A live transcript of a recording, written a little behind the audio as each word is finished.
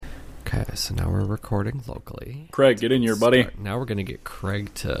Okay, so now we're recording locally. Craig, get in here, buddy. Now we're going to get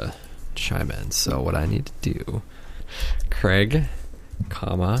Craig to chime in. So what I need to do, Craig,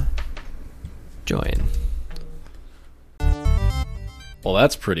 join. Well,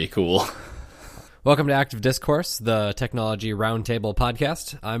 that's pretty cool. Welcome to Active Discourse, the Technology Roundtable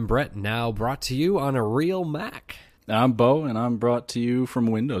podcast. I'm Brett, now brought to you on a real Mac. I'm Bo, and I'm brought to you from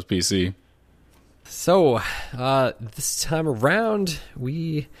Windows PC. So, this time around,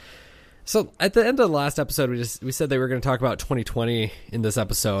 So at the end of the last episode, we said that we were going to talk about 2020 in this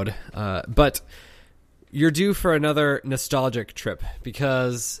episode, but you're due for another nostalgic trip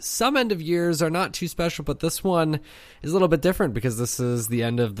because some end of years are not too special, but this one is a little bit different because this is the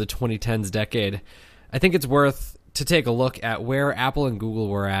end of the 2010s decade. I think it's worth to take a look at where Apple and Google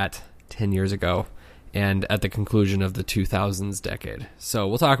were at 10 years ago and at the conclusion of the 2000s decade. So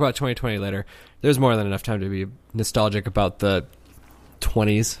we'll talk about 2020 later. There's more than enough time to be nostalgic about the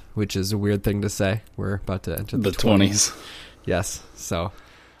 20s, which is a weird thing to say. We're about to enter the 20s. Yes. So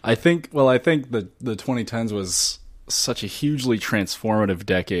I think the 2010s was such a hugely transformative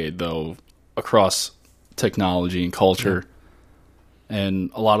decade, though, across technology and culture. Yeah. And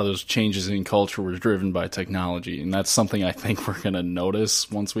a lot of those changes in culture were driven by technology. And that's something I think we're going to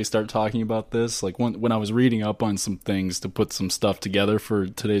notice once we start talking about this. Like when I was reading up on some things to put some stuff together for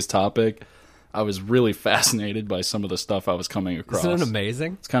today's topic, I was really fascinated by some of the stuff I was coming across. Isn't it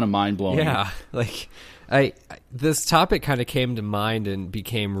amazing? It's kind of mind-blowing. Yeah. Like, this topic kind of came to mind and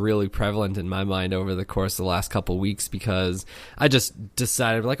became really prevalent in my mind over the course of the last couple of weeks because I just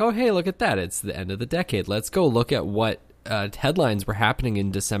decided, like, oh, hey, look at that. It's the end of the decade. Let's go look at what headlines were happening in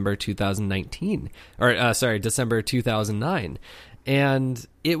December 2019. December 2009. And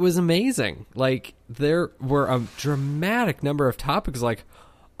it was amazing. Like, there were a dramatic number of topics like,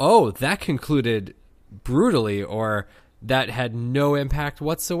 oh, that concluded brutally, or that had no impact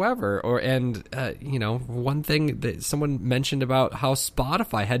whatsoever. One thing that someone mentioned about how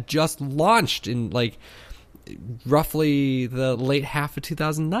Spotify had just launched in like roughly the late half of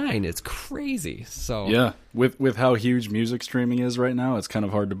 2009. It's crazy. So yeah, with how huge music streaming is right now, it's kind of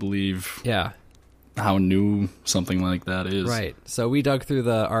hard to believe. Yeah. How new something like that is. Right. So we dug through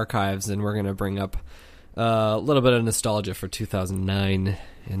the archives, and we're going to bring up a little bit of nostalgia for 2009.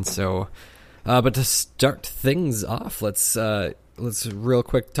 And so, but to start things off, let's real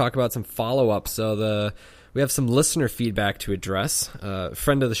quick talk about some follow-up. So we have some listener feedback to address.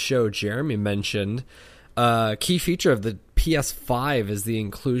 Friend of the show, Jeremy, mentioned key feature of the PS5 is the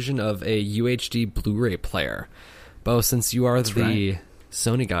inclusion of a UHD Blu-ray player. Bo, since you are the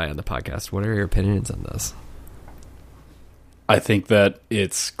Sony guy on the podcast, what are your opinions on this? I think that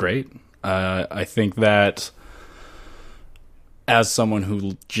it's great. I think that as someone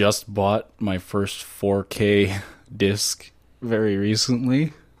who just bought my first 4K disc very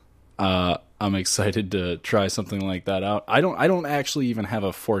recently, I'm excited to try something like that out. I don't actually even have a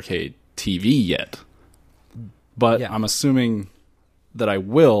 4K TV yet, but yeah. I'm assuming that I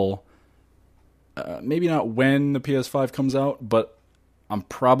will. Maybe not when the PS5 comes out, but I'm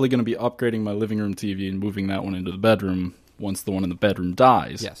probably going to be upgrading my living room TV and moving that one into the bedroom once the one in the bedroom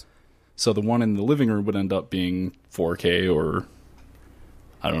dies. Yes. So the one in the living room would end up being 4K or,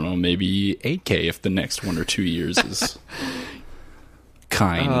 I don't know, maybe 8K if the next 1 or 2 years is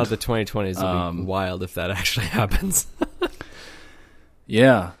kind. The 2020s will be wild if that actually happens.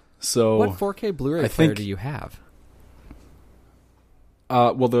 Yeah. So what 4K Blu-ray player do you have?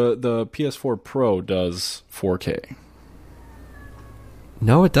 Well, the PS4 Pro does 4K.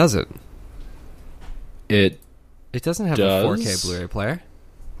 No, it doesn't. It doesn't have does. a 4K Blu-ray player.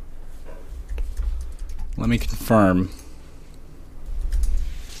 Let me confirm.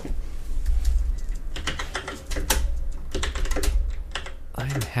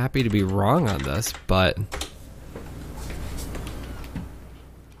 I'm happy to be wrong on this, but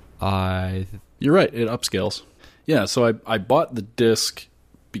You're right, it upscales. Yeah, so I bought the disc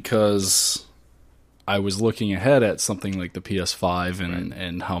because I was looking ahead at something like the PS5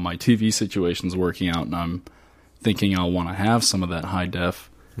 and how my TV situation's working out, and I'm thinking I'll want to have some of that high def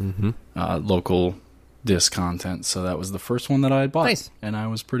local disc content. So that was the first one that I had bought. Nice. And I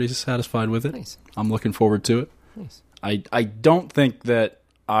was pretty satisfied with it. Nice. I'm looking forward to it. Nice. I don't think that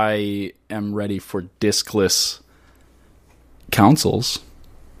I am ready for discless consoles.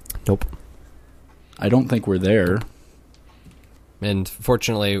 Nope. I don't think we're there. And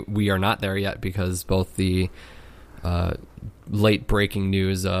fortunately, we are not there yet because both the late breaking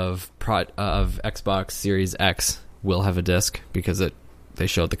news of Xbox Series X will have a disc because they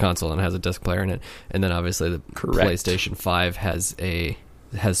showed the console and it has a disc player in it, and then obviously the PlayStation 5 has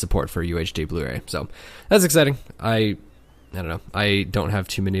support for UHD Blu-ray. So that's exciting. I I don't know. I don't have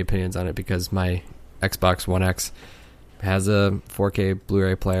too many opinions on it because my Xbox One X has a 4K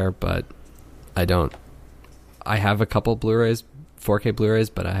Blu-ray player, but I have a couple Blu-rays, 4K Blu-rays,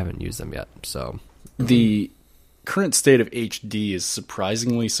 but I haven't used them yet. So the current state of HD is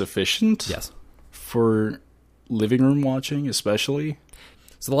surprisingly sufficient. Yes. For living room watching, especially.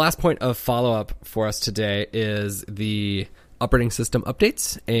 So the last point of follow-up for us today is the operating system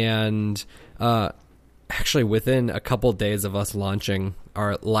updates. And actually, within a couple days of us launching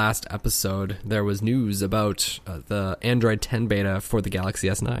our last episode, there was news about the Android 10 beta for the Galaxy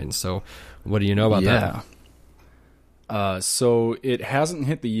S9. So what do you know about that? So it hasn't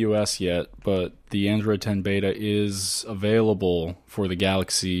hit the US yet, but the Android 10 beta is available for the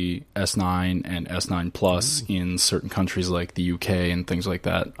Galaxy S9 and S9 Plus in certain countries like the UK and things like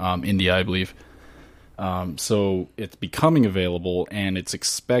that. India, I believe. So it's becoming available, and it's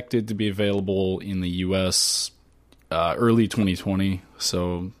expected to be available in the US early 2020.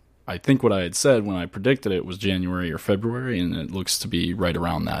 So I think what I had said when I predicted it was January or February, and it looks to be right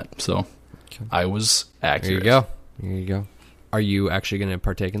around that. So I was accurate. There you go. Are you actually going to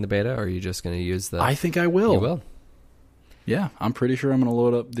partake in the beta, or are you just going to use the... I think I will. You will? Yeah, I'm pretty sure I'm going to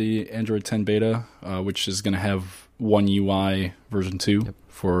load up the Android 10 beta, which is going to have One UI version 2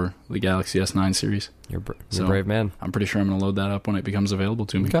 for the Galaxy S9 series. You're a brave man. I'm pretty sure I'm going to load that up when it becomes available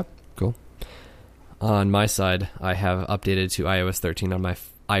to me. Okay, cool. On my side, I have updated to iOS 13 on my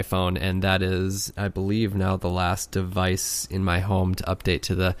iPhone, and that is, I believe, now the last device in my home to update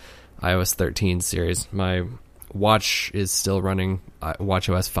to the iOS 13 series. My watch is still running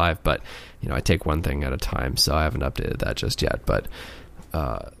watchOS 5, but I take one thing at a time, so I haven't updated that just yet. But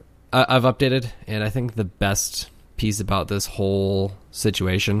I've updated, and I think the best piece about this whole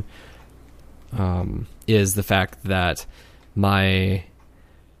situation is the fact that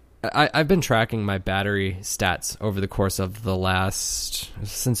I've been tracking my battery stats over the course of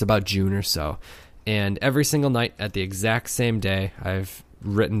since about June or so, and every single night at the exact same day, I've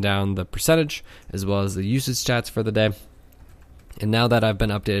written down the percentage as well as the usage stats for the day. And now that I've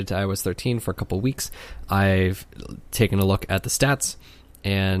been updated to iOS 13 for a couple of weeks, I've taken a look at the stats,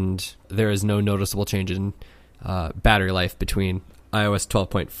 and there is no noticeable change in battery life between iOS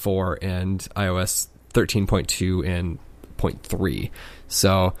 12.4 and iOS 13.2 and 0.3.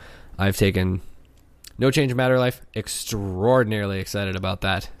 So I've taken no change in battery life. Extraordinarily excited about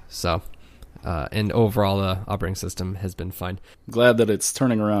that. So and overall, the operating system has been fine. Glad that it's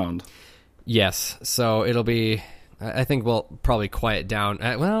turning around. Yes. So it'll be... I think we'll probably quiet down.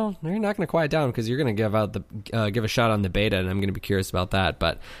 Well, you're not going to quiet down because you're going to give a shot on the beta, and I'm going to be curious about that.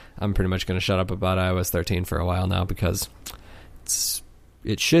 But I'm pretty much going to shut up about iOS 13 for a while now because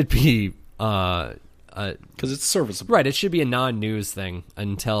it should be... Because it's serviceable. Right, it should be a non-news thing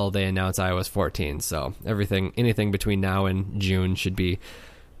until they announce iOS 14. So anything between now and June should be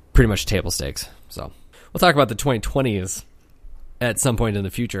pretty much table stakes. So we'll talk about the 2020s at some point in the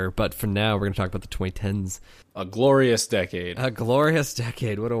future, but for now, we're going to talk about the 2010s. A glorious decade. A glorious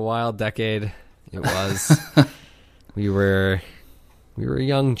decade. What a wild decade it was. We were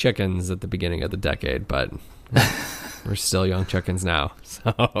young chickens at the beginning of the decade, but we're still young chickens now.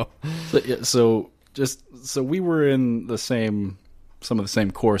 So we were in some of the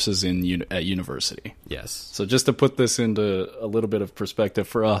same courses at university. Yes. So just to put this into a little bit of perspective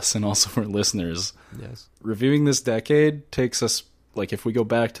for us and also for listeners. Yes. Reviewing this decade takes us, like, if we go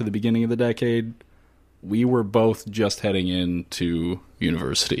back to the beginning of the decade, we were both just heading into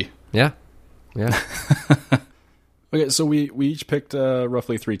university. Yeah. Yeah. Okay, so we each picked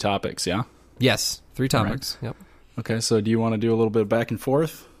roughly 3 topics, yeah? Yes. 3 topics. Right. Yep. Okay, so do you want to do a little bit of back and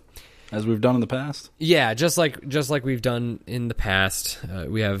forth as we've done in the past? Yeah, just like we've done in the past.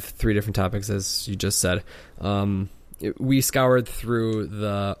 We have 3 different topics, as you just said. We scoured through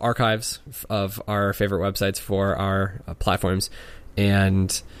the archives of our favorite websites for our platforms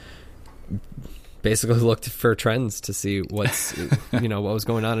and basically looked for trends to see what was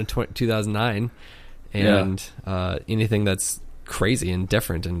going on in 2009 and anything that's crazy and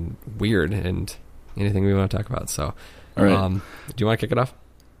different and weird and anything we want to talk about. So, all right. Do you want to kick it off?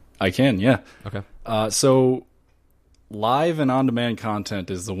 I can, yeah. Okay. So live and on-demand content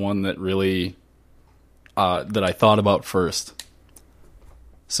is the one that really that I thought about first.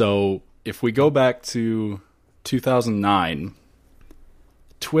 So if we go back to 2009,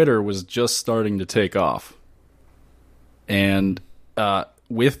 Twitter was just starting to take off. And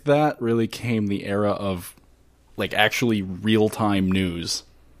with that really came the era of actually real-time news.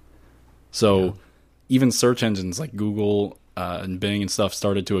 So even search engines like Google and Bing and stuff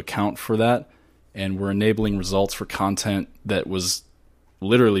started to account for that and were enabling results for content that was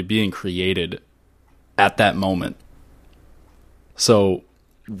literally being created at that moment. So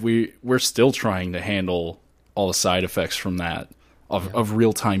we're still trying to handle all the side effects from that of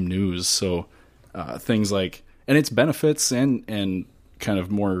real time news. So things like, and its benefits and kind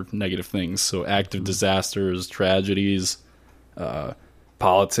of more negative things. So active disasters, tragedies,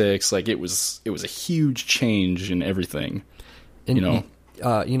 politics. Like it was a huge change in everything. And,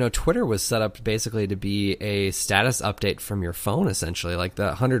 Twitter was set up basically to be a status update from your phone, essentially. Like the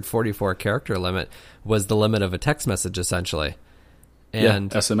 144 character limit was the limit of a text message, essentially.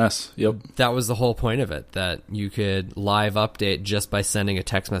 And SMS. Yep. That was the whole point of it, that you could live update just by sending a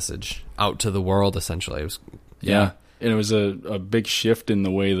text message out to the world, essentially. It was, yeah. And it was a big shift in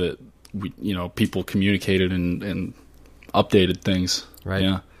the way that people communicated and updated things.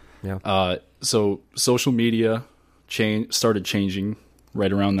 Right. Yeah. So social media started changing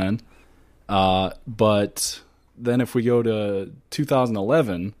right around then. But then if we go to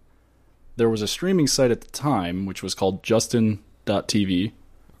 2011, there was a streaming site at the time, which was called Justin.tv.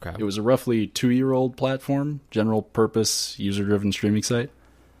 Okay. It was a roughly 2-year-old platform, general purpose, user-driven streaming site.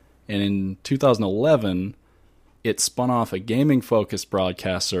 And in 2011, it spun off a gaming-focused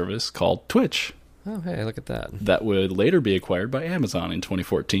broadcast service called Twitch. Oh, hey, look at that. That would later be acquired by Amazon in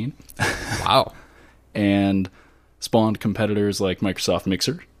 2014. Wow. And spawned competitors like Microsoft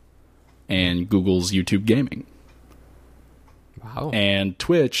Mixer and Google's YouTube Gaming. Wow. And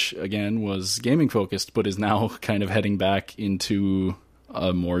Twitch, again, was gaming focused, but is now kind of heading back into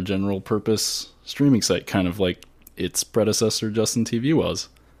a more general purpose streaming site, kind of like its predecessor, Justin TV, was.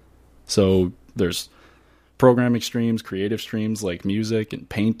 So there's programming streams, creative streams like music and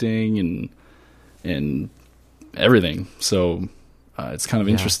painting and everything. So it's kind of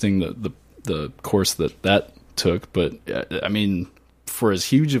interesting the course that took. But I mean, for as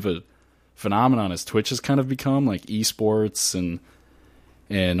huge of a phenomenon as Twitch has kind of become, like esports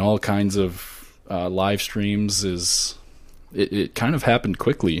and all kinds of live streams, it kind of happened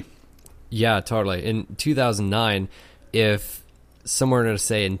quickly. Yeah, totally. In 2009, if someone were to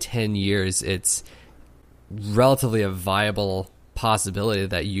say in 10 years, it's relatively a viable possibility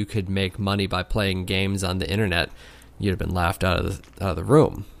that you could make money by playing games on the internet, you'd have been laughed out of the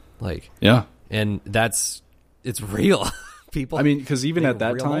room. Like, yeah. And it's real. People, I mean, because even at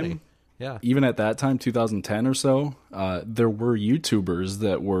that time, money. Yeah. Even at that time, 2010 or so, there were YouTubers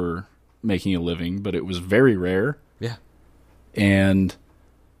that were making a living, but it was very rare. Yeah. And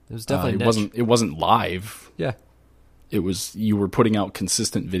it was definitely it wasn't live. Yeah. It was, you were putting out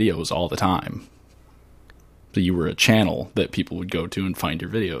consistent videos all the time. So you were a channel that people would go to and find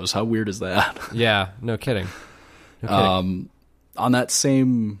your videos. How weird is that? Yeah, no kidding. No kidding. On that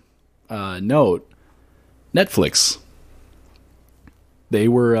same note, Netflix. They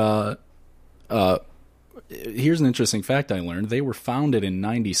were, here's an interesting fact I learned. They were founded in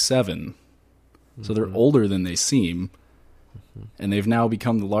 97. So they're older than they seem. And they've now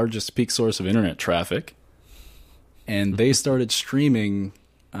become the largest peak source of internet traffic. And they started streaming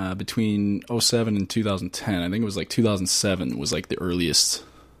between 2007 and 2010. I think it was like 2007 was like the earliest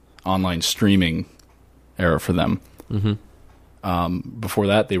online streaming era for them. Mm-hmm. Before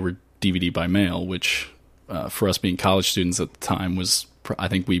that, they were DVD by mail, which for us being college students at the time was, I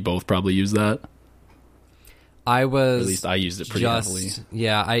think we both probably used that. I was, at least I used it pretty heavily.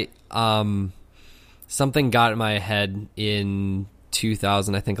 Yeah, something got in my head in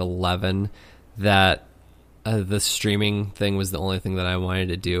 2011 that the streaming thing was the only thing that I wanted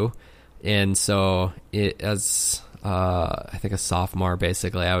to do. And so as I think a sophomore,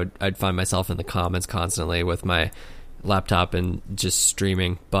 basically, I'd find myself in the comments constantly with my laptop and just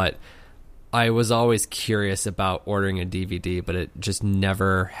streaming. But I was always curious about ordering a DVD, but it just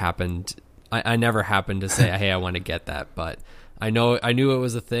never happened. I never happened to say, hey, I want to get that. But I knew it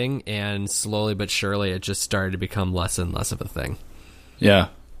was a thing, and slowly but surely it just started to become less and less of a thing. Yeah.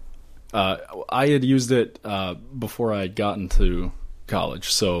 I had used it before I had gotten to college.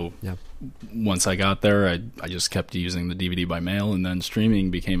 So once I got there, I just kept using the DVD by mail, and then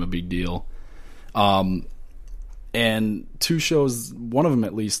streaming became a big deal. And two shows, one of them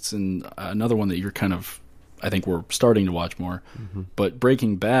at least, and another one that you're kind of, I think we're starting to watch more, but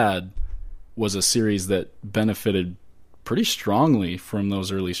Breaking Bad was a series that benefited pretty strongly from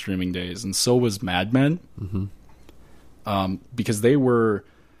those early streaming days, and so was Mad Men, because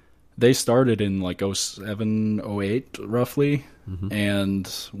they started in like 07, 08 roughly,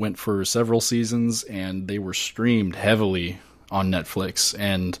 and went for several seasons, and they were streamed heavily on Netflix.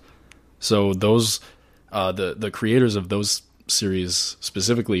 And so those the creators of those series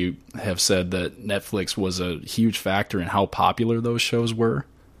specifically have said that Netflix was a huge factor in how popular those shows were.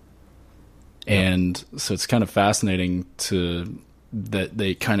 And so it's kind of fascinating to that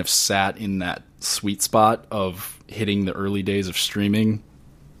they kind of sat in that sweet spot of hitting the early days of streaming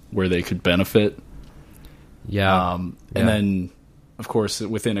where they could benefit. Yeah. And then, of course,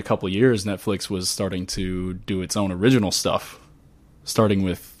 within a couple of years, Netflix was starting to do its own original stuff, starting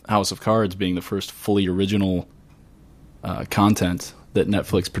with House of Cards being the first fully original content that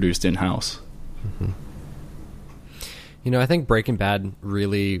Netflix produced in-house. Mm-hmm. I think Breaking Bad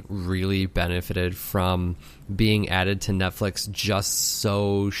really, really benefited from being added to Netflix just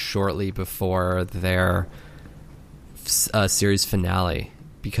so shortly before their series finale,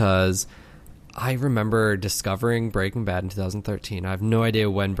 because I remember discovering Breaking Bad in 2013. I have no idea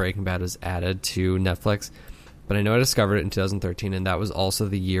when Breaking Bad was added to Netflix, but I know I discovered it in 2013, and that was also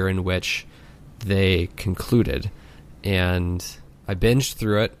the year in which they concluded. And I binged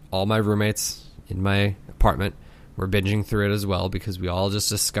through it. All my roommates in my apartment were binging through it as well, because we all just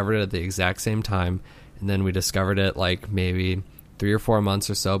discovered it at the exact same time. And then we discovered it like maybe 3 or 4 months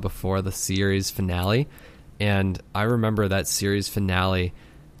or so before the series finale. And I remember that series finale,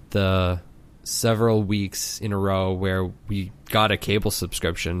 the several weeks in a row where we got a cable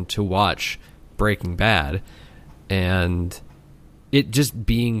subscription to watch Breaking Bad, and it just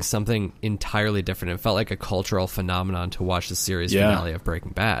being something entirely different. It felt like a cultural phenomenon to watch the series finale of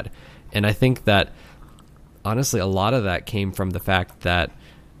Breaking Bad. And I think that, honestly, a lot of that came from the fact that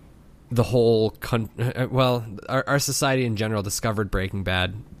the whole, our society in general discovered Breaking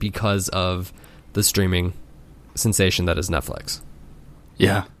Bad because of the streaming sensation that is Netflix.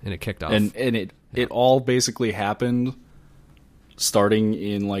 Yeah. And it kicked off. And it all basically happened starting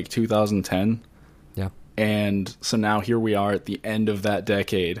in like 2010. Yeah. And so now here we are at the end of that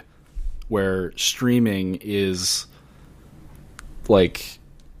decade where streaming is like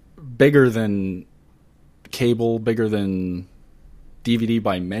bigger than cable, bigger than DVD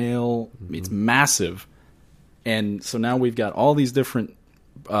by mail. Mm-hmm. It's massive. And so now we've got all these different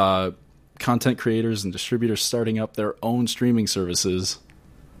content creators and distributors starting up their own streaming services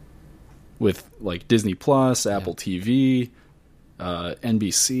with like Disney Plus, Apple TV,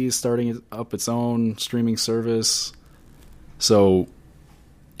 NBC is starting up its own streaming service. So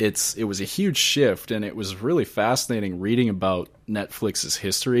it was a huge shift, and it was really fascinating reading about Netflix's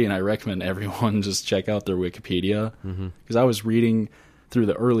history, and I recommend everyone just check out their Wikipedia, because I was reading through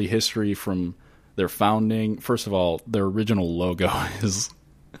the early history from their founding. First of all, their original logo is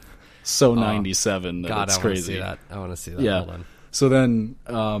so 97 that God, it's crazy. I want to see that. Yeah. Hold on. So then,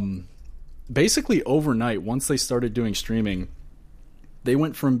 basically overnight, once they started doing streaming, they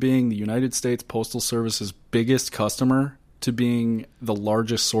went from being the United States Postal Service's biggest customer to being the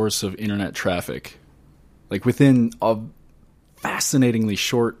largest source of internet traffic, like within a fascinatingly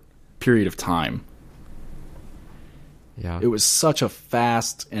short period of time. Yeah. It was such a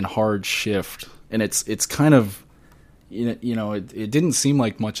fast and hard shift, and it's kind of, it didn't seem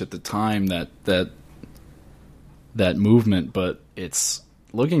like much at the time, that movement, but it's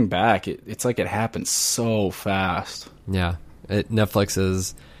looking back, it's like it happened so fast. Yeah. Netflix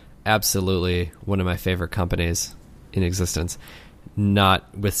is absolutely one of my favorite companies in existence,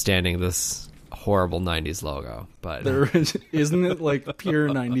 notwithstanding this horrible 90s logo. But isn't it like pure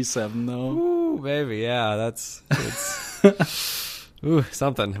 97 though? Ooh, maybe, yeah. It's ooh,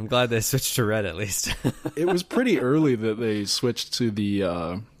 something. I'm glad they switched to red at least. It was pretty early that they switched to the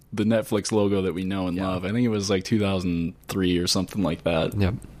Netflix logo that we know and love. I think it was like 2003 or something like that.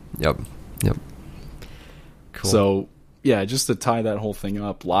 Yep. Cool. So, yeah, just to tie that whole thing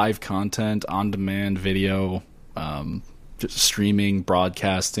up, live content, on-demand video, just streaming,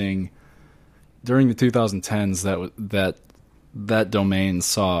 broadcasting. During the 2010s, that domain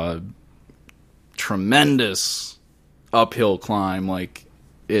saw a tremendous uphill climb. Like,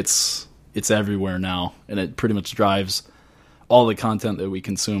 it's everywhere now, and it pretty much drives all the content that we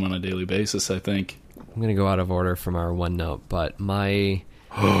consume on a daily basis, I think. I'm going to go out of order from our OneNote, but my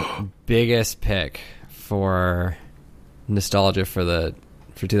biggest pick for nostalgia for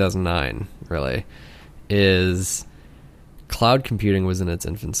 2009 really is cloud computing was in its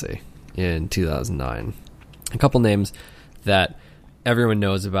infancy in 2009. A couple names that everyone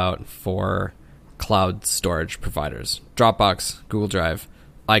knows about for cloud storage providers: Dropbox, Google Drive,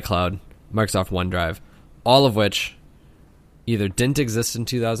 iCloud, Microsoft OneDrive, all of which either didn't exist in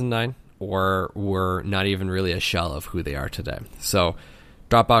 2009 or were not even really a shell of who they are today. So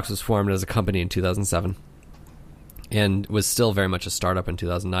Dropbox was formed as a company in 2007 and was still very much a startup in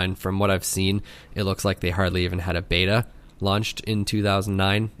 2009. From what I've seen, it looks like they hardly even had a beta launched in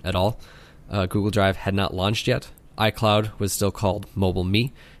 2009 at all. Google Drive had not launched yet. iCloud was still called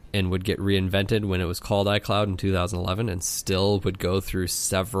MobileMe and would get reinvented when it was called iCloud in 2011, and still would go through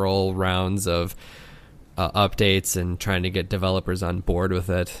several rounds of updates and trying to get developers on board with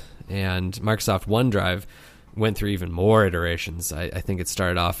it. And Microsoft OneDrive went through even more iterations. I think it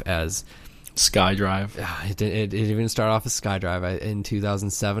started off as SkyDrive. It even started off as SkyDrive. In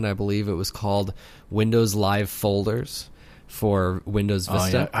 2007, I believe it was called Windows Live Folders for Windows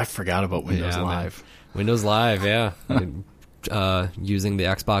Vista. Oh, yeah. I forgot about Windows Live. Man. Windows Live, yeah. Using the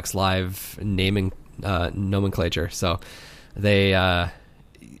Xbox Live naming nomenclature. So they,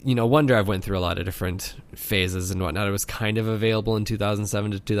 OneDrive went through a lot of different phases and whatnot. It was kind of available in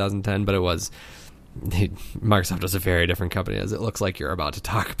 2007 to 2010, but Microsoft was a very different company, as it looks like you're about to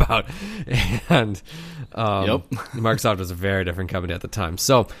talk about. And Microsoft was a very different company at the time.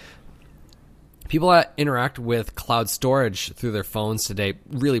 So people that interact with cloud storage through their phones today,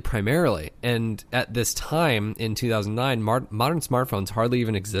 really primarily. And at this time in 2009, modern smartphones hardly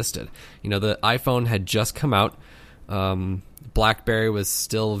even existed. The iPhone had just come out. BlackBerry was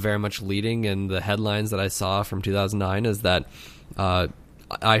still very much leading, and the headlines that I saw from 2009 is that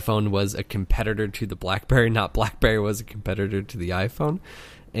iPhone was a competitor to the BlackBerry, not BlackBerry was a competitor to the iPhone.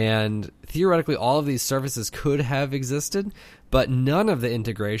 And theoretically, all of these services could have existed, but none of the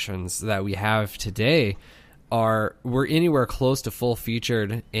integrations that we have today were anywhere close to full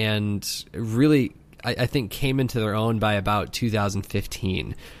featured, and really, I think, came into their own by about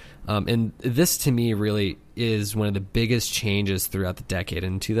 2015. And this, to me, really is one of the biggest changes throughout the decade.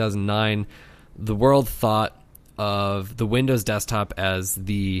 In 2009, the world thought of the Windows desktop as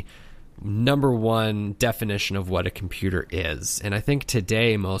the number one definition of what a computer is. And I think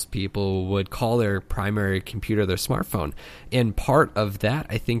today most people would call their primary computer their smartphone. And part of that,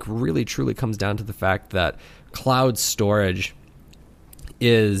 I think, really truly comes down to the fact that cloud storage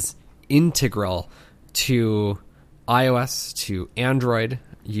is integral to iOS, to Android.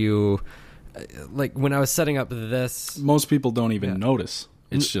 When I was setting up this... Most people don't even notice.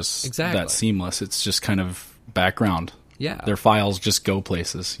 It's just that seamless. It's just kind of background. Yeah. Their files just go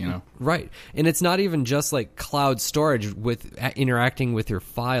places, Right. And it's not even just like cloud storage with interacting with your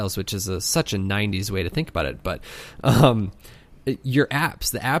files, which is such a 90s way to think about it. But your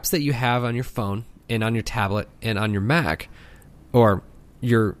apps, the apps that you have on your phone and on your tablet and on your Mac or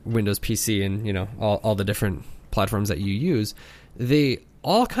your Windows PC and, all the different platforms that you use, they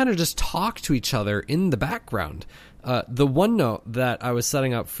all kind of just talk to each other in the background. The OneNote that I was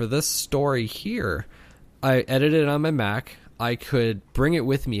setting up for this story here, I edited it on my Mac. I could bring it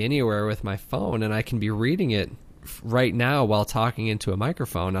with me anywhere with my phone, and I can be reading it right now while talking into a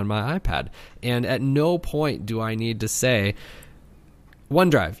microphone on my iPad. And at no point do I need to say,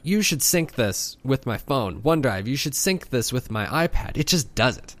 OneDrive, you should sync this with my phone. OneDrive, you should sync this with my iPad. It just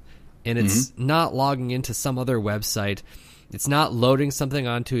does it. And it's not logging into some other website. It's not loading something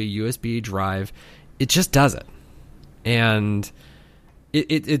onto a USB drive. It just does it. And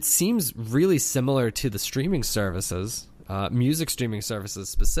it seems really similar to the streaming services, music streaming services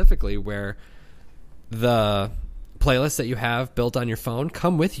specifically, where the playlists that you have built on your phone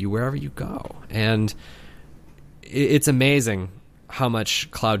come with you wherever you go. And it's amazing how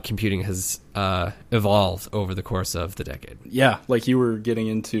much cloud computing has evolved over the course of the decade. Yeah, like you were getting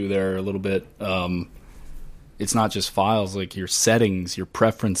into there a little bit. It's not just files, like your settings, your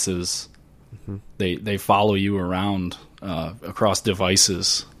preferences. They follow you around across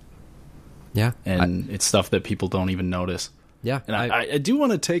devices. Yeah. And it's stuff that people don't even notice. Yeah. And I do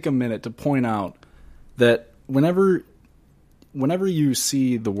want to take a minute to point out that whenever you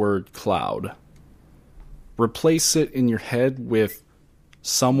see the word cloud, replace it in your head with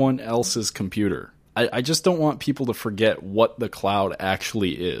someone else's computer. I just don't want people to forget what the cloud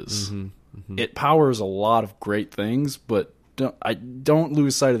actually is. It powers a lot of great things, but don't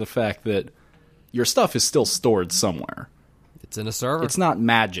lose sight of the fact that your stuff is still stored somewhere. It's in a server. It's not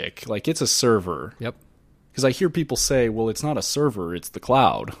magic. Like, it's a server. Yep. Because I hear people say, well, it's not a server, it's the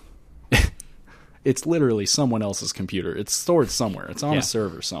cloud. It's literally someone else's computer. It's stored somewhere. It's on a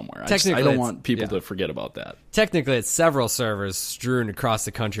server somewhere. I don't want people to forget about that. Technically, it's several servers strewn across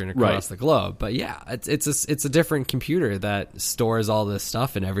the country and across the globe. But yeah, it's a different computer that stores all this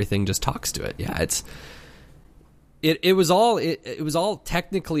stuff and everything just talks to it. Yeah, it was all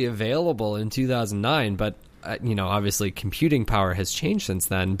technically available in 2009, but obviously computing power has changed since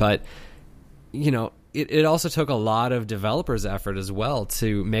then. But it also took a lot of developers' effort as well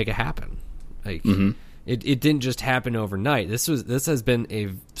to make it happen. Like it didn't just happen overnight. This has been a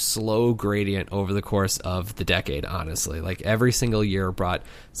slow gradient over the course of the decade, honestly. Like every single year brought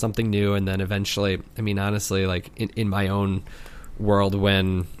something new, and then eventually, I mean, honestly, like in my own world,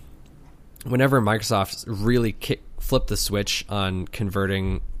 whenever Microsoft really flipped the switch on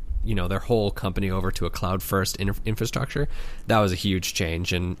converting their whole company over to a cloud first infrastructure. That was a huge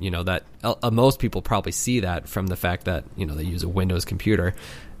change, and that most people probably see that from the fact that they use a Windows computer,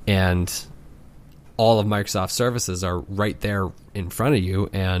 and all of Microsoft services are right there in front of you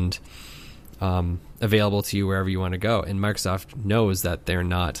and available to you wherever you want to go. And Microsoft knows that they're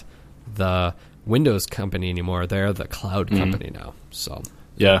not the Windows company anymore; they're the cloud company now. So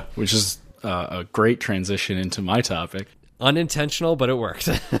yeah, which is a great transition into my topic. Unintentional, but it worked.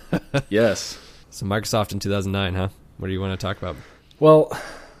 Yes. So Microsoft in 2009, huh? What do you want to talk about? Well,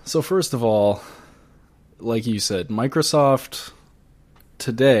 so first of all, like you said, Microsoft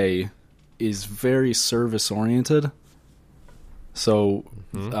today is very service-oriented. So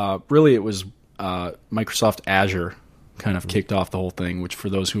really it was Microsoft Azure kind of kicked off the whole thing, which for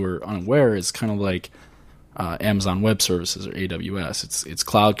those who are unaware is kind of like Amazon Web Services or AWS. It's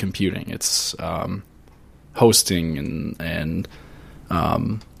cloud computing. It's hosting and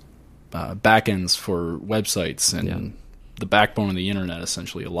backends for websites and the backbone of the internet,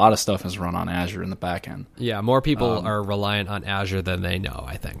 essentially. A lot of stuff is run on Azure in the backend. Yeah, more people are reliant on Azure than they know,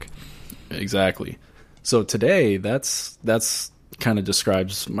 I think. Exactly. So today, that's kind of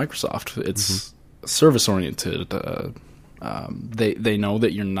describes Microsoft. It's service-oriented. They know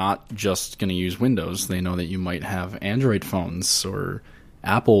that you're not just going to use Windows. They know that you might have Android phones or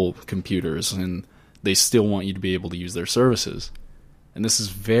Apple computers, and they still want you to be able to use their services. And this is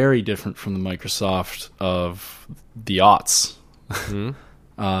very different from the Microsoft of the aughts.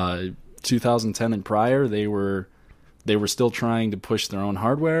 2010 and prior, they were still trying to push their own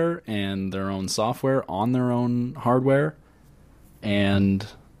hardware and their own software on their own hardware. And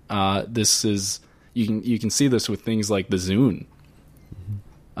this is you can see this with things like the Zune,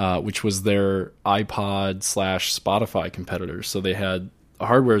 which was their iPod / Spotify competitor. So they had a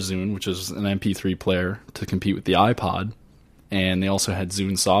hardware Zune, which is an MP3 player to compete with the iPod, and they also had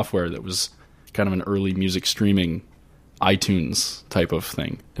Zune software that was kind of an early music streaming iTunes type of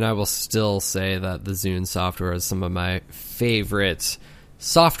thing. And I will still say that the Zune software is some of my favorite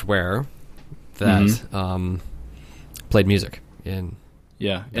software that played music in.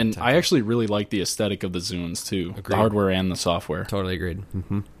 Yeah, and I actually really like the aesthetic of the Zunes too, Agreed. The hardware and the software. Totally agreed.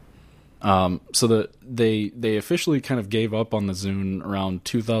 So they officially kind of gave up on the Zune around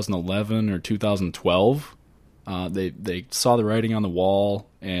 2011 or 2012. They saw the writing on the wall,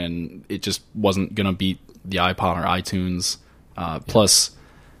 and it just wasn't going to beat the iPod or iTunes. Plus,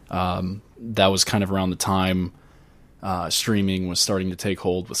 that was kind of around the time streaming was starting to take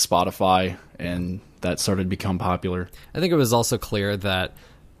hold with Spotify, and that started to become popular. I think it was also clear that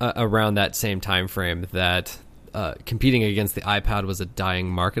around that same time frame that competing against the iPad was a dying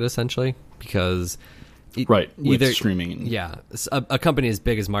market, essentially, because with either streaming. Yeah, a company as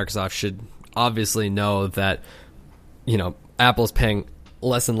big as Microsoft should obviously know that Apple's paying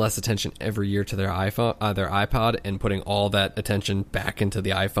less and less attention every year to their iPod, and putting all that attention back into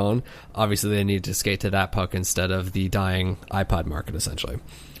the iPhone. Obviously, they need to skate to that puck instead of the dying iPod market, essentially.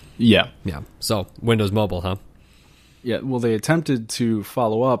 Yeah. So Windows Mobile, huh? Yeah. Well, they attempted to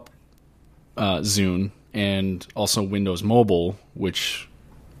follow up Zune and also Windows Mobile, which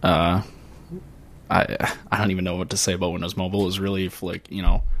I don't even know what to say about Windows Mobile. It was really like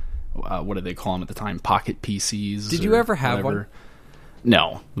what did they call them at the time? Pocket PCs. Did you ever have one?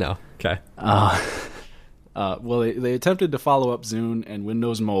 No. Okay. Well, they attempted to follow up Zune and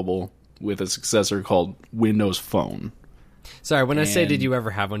Windows Mobile with a successor called Windows Phone. Sorry, when I say did you ever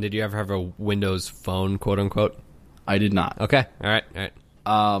have one, did you ever have a Windows Phone, quote unquote? I did not. Okay. All right.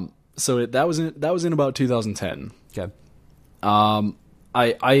 So that was in about 2010. Okay. I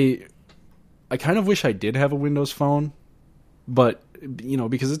kind of wish I did have a Windows Phone, but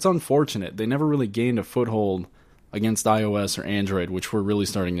because it's unfortunate, they never really gained a foothold against iOS or Android, which were really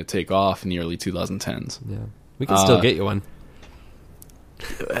starting to take off in the early 2010s. Yeah, we can still get you one.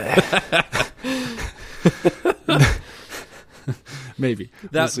 Maybe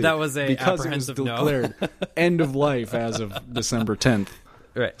that was a because apprehensive it was declared end of life as of December 10th.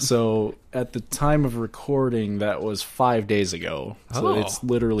 Right. So at the time of recording, that was 5 days ago. So it's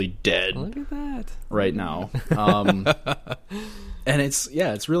literally dead. Look at that right now. And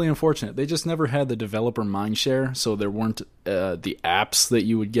it's really unfortunate. They just never had the developer mindshare, so there weren't the apps that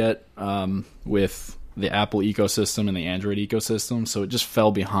you would get with the Apple ecosystem and the Android ecosystem. So it just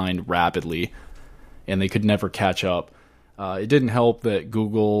fell behind rapidly, and they could never catch up. It didn't help that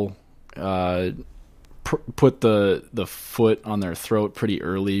Google put the foot on their throat pretty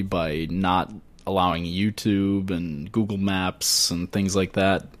early by not allowing YouTube and Google Maps and things like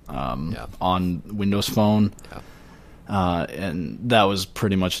that on Windows Phone. Yeah. And that was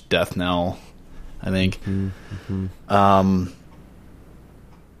pretty much death knell, I think.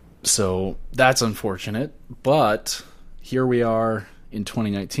 So that's unfortunate, but here we are in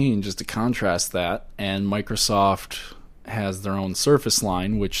 2019, just to contrast that, and Microsoft has their own Surface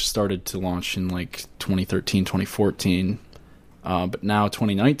line, which started to launch in like 2013, 2014. But now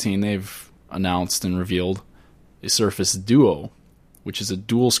 2019, they've announced and revealed a Surface Duo, which is a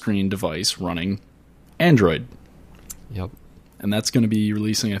dual screen device running Android. Yep. And that's going to be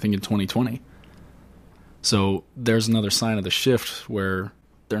releasing, I think, in 2020. So there's another sign of the shift where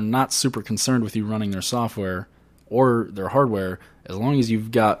they're not super concerned with you running their software or their hardware as long as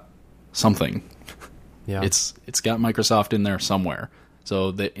you've got something. Yeah. It's got Microsoft in there somewhere. So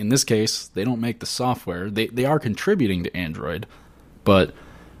in this case, they don't make the software. They are contributing to Android, but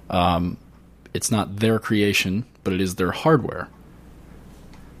it's not their creation, but it is their hardware.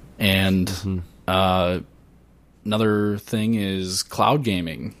 And another thing is cloud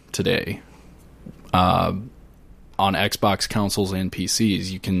gaming today. On Xbox consoles and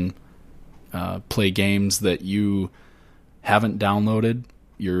PCs, you can play games that you haven't downloaded.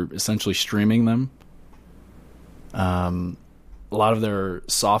 You're essentially streaming them. A lot of their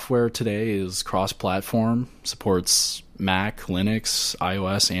software today is cross-platform, supports Mac, Linux,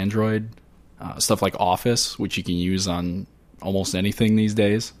 iOS, Android, stuff like Office, which you can use on almost anything these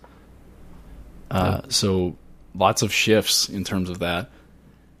days. So lots of shifts in terms of that.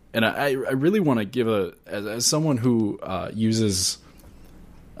 And I really want to give as someone who uses,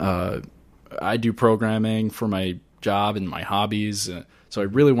 I do programming for my job and my hobbies, so I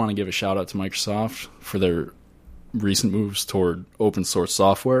really want to give a shout out to Microsoft for their recent moves toward open source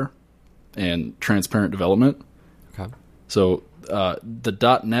software and transparent development. Okay. So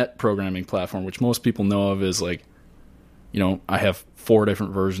the .NET programming platform, which most people know of, is like, I have 4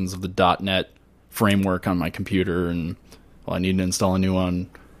 different versions of the .NET framework on my computer, and I need to install a new one.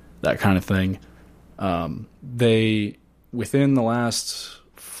 That kind of thing. They, within the last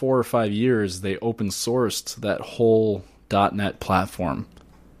 4 or 5 years, they open sourced that whole .NET platform.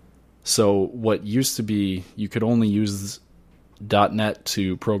 So what used to be, you could only use .NET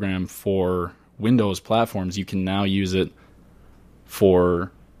to program for Windows platforms, you can now use it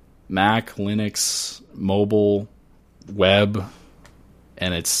for Mac, Linux, mobile, web,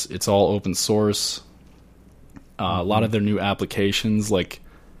 and it's all open source. A lot of their new applications, like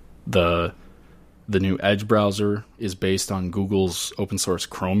the new Edge browser, is based on Google's open source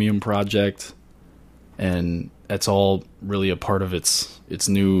Chromium project, and that's all really a part of its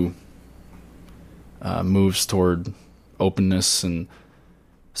new moves toward openness. And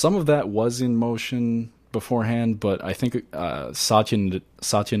some of that was in motion beforehand, but I think Satya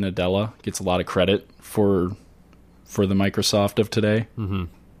Nadella gets a lot of credit for the Microsoft of today.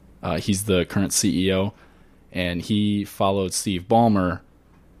 Mm-hmm. He's the current CEO, and he followed Steve Ballmer.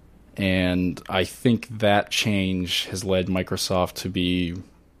 And I think that change has led Microsoft to be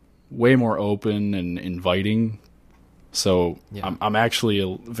way more open and inviting. So yeah. I'm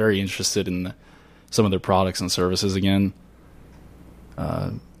actually very interested in some of their products and services again.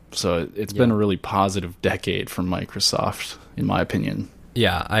 So it's been a really positive decade for Microsoft, in my opinion.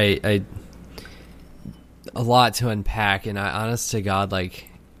 Yeah, I a lot to unpack, and honest to God, like,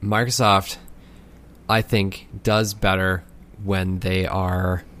 Microsoft, I think, does better when they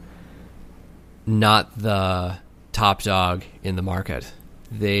are not the top dog in the market.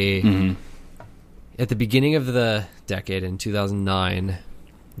 They, at the beginning of the decade in 2009,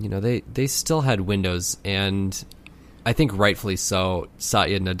 they still had Windows, and I think rightfully so,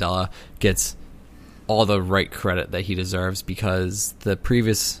 Satya Nadella gets all the right credit that he deserves, because the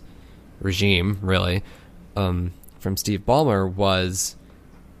previous regime, really, from Steve Ballmer, was,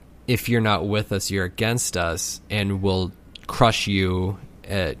 if you're not with us, you're against us, and we'll crush you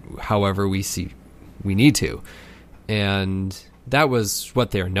at however we see we need to. And that was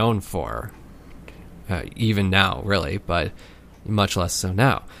what they're known for, even now, really, but much less so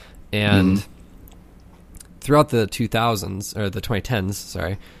now. And throughout the 2000s, or the 2010s,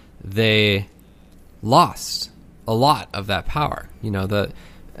 sorry, they lost a lot of that power.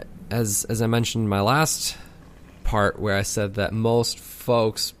 As I mentioned in my last part, where I said that most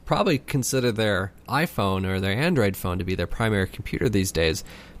folks probably consider their iPhone or their Android phone to be their primary computer these days,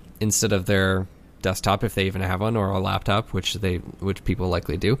 instead of their desktop, if they even have one, or a laptop, which people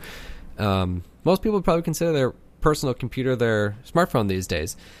likely do. Most people probably consider their personal computer their smartphone these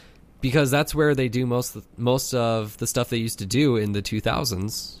days, because that's where they do most of the stuff they used to do in the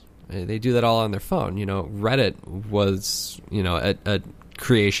 2000s. They do that all on their phone. Reddit was a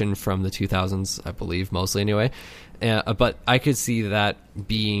creation from the 2000s, I believe, mostly anyway. But I could see that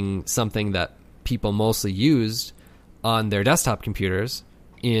being something that people mostly used on their desktop computers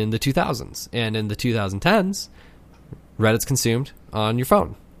in the 2000s. And in the 2010s, Reddit's consumed on your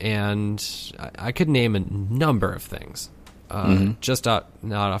phone. and I could name a number of things, just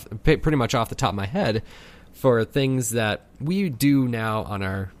pretty much off the top of my head, for things that we do now on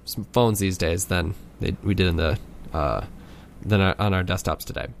our phones these days than we did on our desktops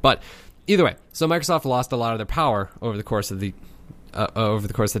today. But either way, so Microsoft lost a lot of their power over the course of the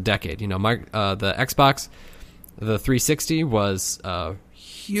decade. The Xbox, the 360 was a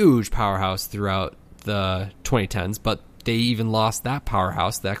huge powerhouse throughout the 2010s, but they even lost that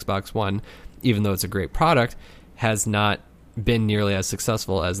powerhouse. The Xbox One, even though it's a great product, has not been nearly as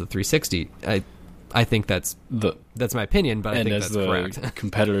successful as the 360. I think that's my opinion, but I think that's correct. And as the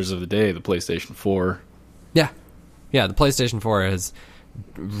competitors of the day, the PlayStation 4. Yeah, the PlayStation 4 has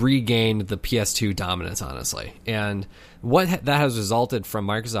regained the PS2 dominance, honestly. And what that has resulted from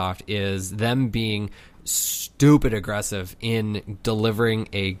Microsoft is them being stupid aggressive in delivering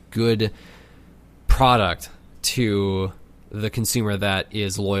a good product to the consumer that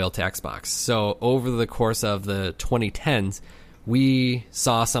is loyal to Xbox. So over the course of the 2010s, we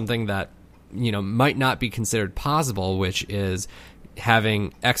saw something that might not be considered possible, which is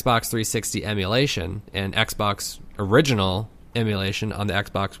having Xbox 360 emulation and Xbox original emulation on the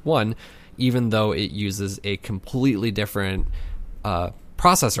Xbox One, even though it uses a completely different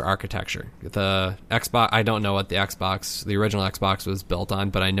processor architecture. The Xbox, I don't know what the original Xbox was built on,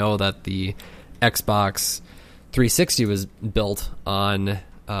 but I know that the Xbox 360 was built on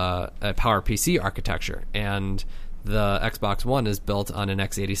a PowerPC architecture, and the Xbox One is built on an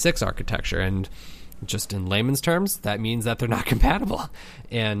x86 architecture. And just in layman's terms, that means that they're not compatible.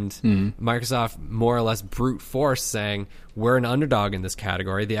 And Microsoft more or less brute force saying, we're an underdog in this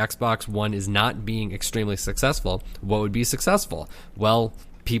category. The Xbox One is not being extremely successful. What would be successful? Well,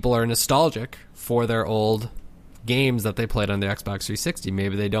 people are nostalgic for their old games that they played on the Xbox 360.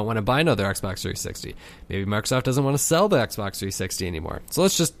 Maybe they don't want to buy another Xbox 360. Maybe Microsoft doesn't want to sell the Xbox 360 anymore. So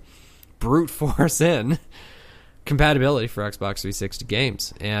let's just brute force in compatibility for Xbox 360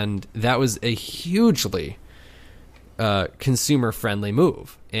 games. And that was a hugely consumer-friendly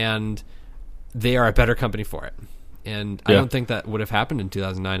move. And they are a better company for it. And I don't think that would have happened in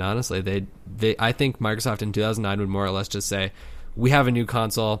 2009, honestly. I think Microsoft in 2009 would more or less just say, we have a new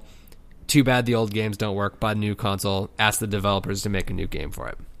console. Too bad the old games don't work. Buy a new console. Ask the developers to make a new game for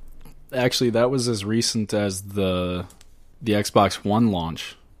it. Actually, that was as recent as the Xbox One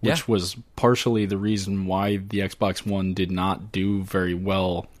launch, which was partially the reason why the Xbox One did not do very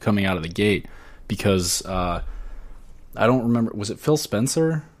well coming out of the gate. Because I don't remember, was it Phil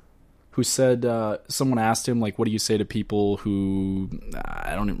Spencer who said, someone asked him, like, what do you say to people who,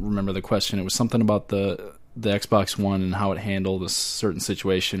 I don't even remember the question. It was something about the Xbox One and how it handled a certain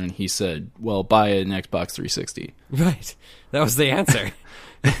situation, and he said, well, buy an Xbox 360. Right. That was the answer.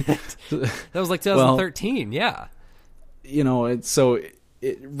 That was like 2013, yeah. So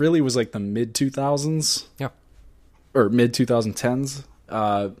it really was like the mid-2000s. Yeah. Or mid-2010s,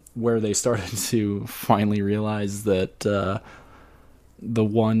 where they started to finally realize that the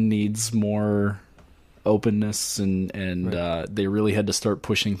One needs more openness, and right. They really had to start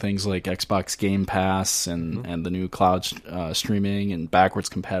pushing things like Xbox Game Pass and the new cloud streaming and backwards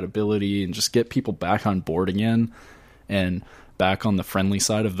compatibility, and just get people back on board again and back on the friendly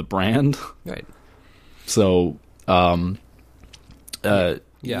side of the brand. Right. So, I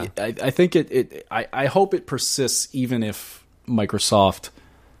think I hope it persists even if Microsoft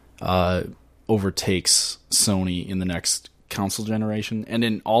overtakes Sony in the next console generation, and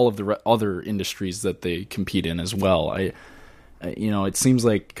in all of the other industries that they compete in as well. It seems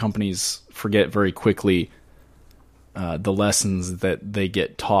like companies forget very quickly the lessons that they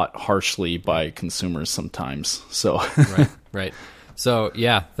get taught harshly by consumers sometimes. So right. So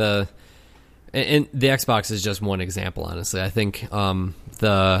yeah, the Xbox is just one example. Honestly, I think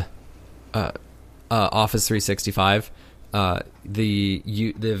the Office 365.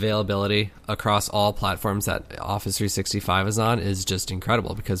 The availability across all platforms that Office 365 is on is just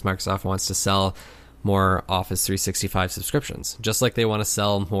incredible, because Microsoft wants to sell more Office 365 subscriptions, just like they want to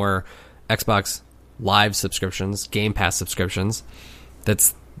sell more Xbox Live subscriptions, Game Pass subscriptions.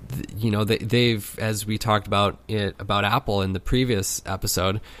 That's, they've, as we talked about Apple in the previous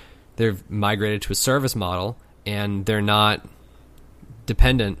episode, they've migrated to a service model, and they're not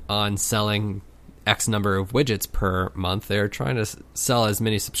dependent on selling X number of widgets per month. They're trying to sell as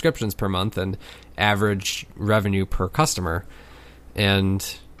many subscriptions per month and average revenue per customer. And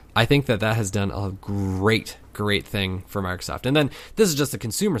I think that has done a great thing for Microsoft. And then this is just the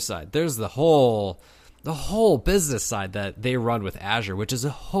consumer side. There's the whole business side that they run with Azure, which is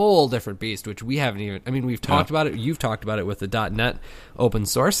a whole different beast, which we haven't even, we've talked about it. You've talked about it with the .NET open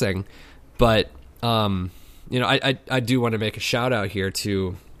sourcing, but, I do want to make a shout out here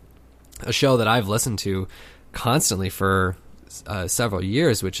to a show that I've listened to constantly for several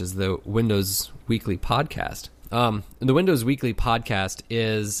years, which is the Windows Weekly Podcast. The Windows Weekly Podcast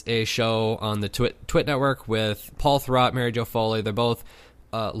is a show on the Twit Network with Paul Thurrott, Mary Jo Foley. They're both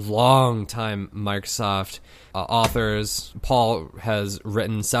long-time Microsoft authors. Paul has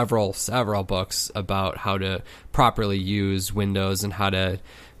written several books about how to properly use Windows and how to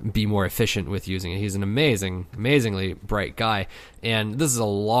be more efficient with using it. He's an amazingly bright guy. And this is a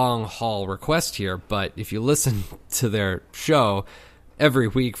long-haul request here, but if you listen to their show every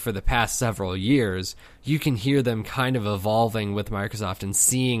week for the past several years, you can hear them kind of evolving with Microsoft and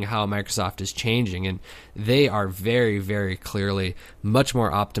seeing how Microsoft is changing. And they are very, very clearly much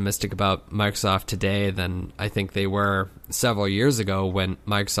more optimistic about Microsoft today than I think they were several years ago when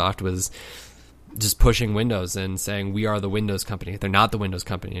Microsoft was just pushing Windows and saying, we are the Windows company. They're not the Windows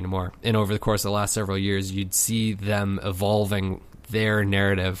company anymore. And over the course of the last several years, you'd see them evolving their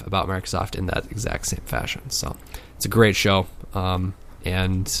narrative about Microsoft in that exact same fashion. So it's a great show,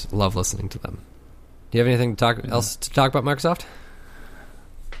 and love listening to them. Do you have anything else to talk about Microsoft?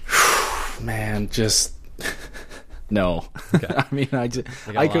 Man, just no. Okay. I mean,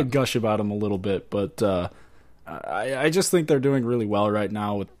 I could gush about them a little bit, but I just think they're doing really well right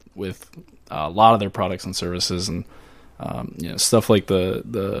now with a lot of their products and services, and stuff like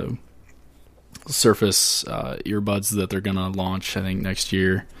the Surface earbuds that they're gonna launch, I think, next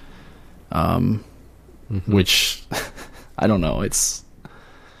year. Which I don't know. It's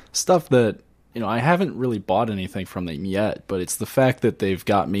stuff that, I haven't really bought anything from them yet, but it's the fact that they've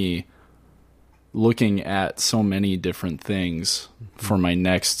got me looking at so many different things for my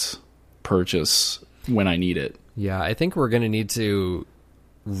next purchase when I need it. Yeah, I think we're going to need to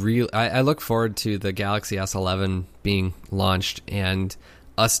I look forward to the Galaxy S11 being launched and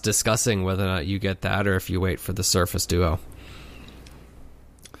us discussing whether or not you get that or if you wait for the Surface Duo.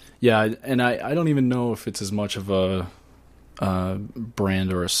 Yeah, and I don't even know if it's as much of a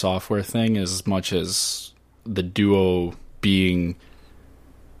brand or a software thing as much as the Duo being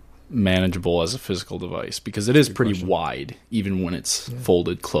manageable as a physical device, because it is pretty wide even when it's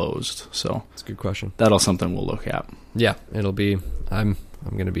folded closed. So it's a good question. That's something we'll look at. Yeah, it'll be. I'm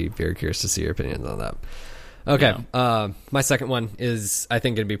going to be very curious to see your opinions on that. Okay, my second one is, I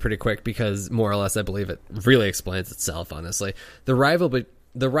think, going to be pretty quick because more or less I believe it really explains itself, honestly. The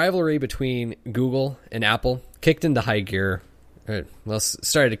rivalry between Google and Apple kicked into high gear,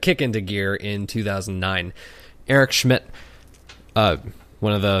 started to kick into gear in 2009. Eric Schmidt,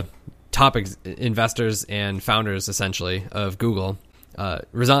 one of the top investors and founders, essentially, of Google,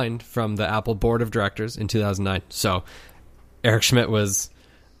 resigned from the Apple board of directors in 2009. So Eric Schmidt was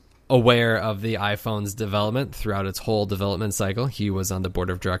aware of the iPhone's development throughout its whole development cycle. He was on the board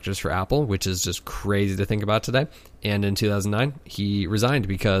of directors for Apple, which is just crazy to think about today. And in 2009, he resigned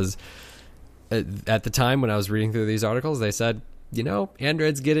because at the time when I was reading through these articles, they said,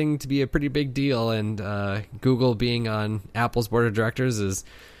 Android's getting to be a pretty big deal, and Google being on Apple's board of directors is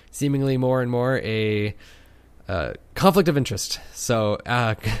seemingly more and more a conflict of interest. So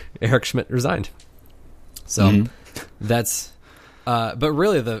Eric Schmidt resigned. So that's... but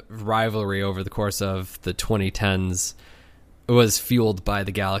really the rivalry over the course of the 2010s was fueled by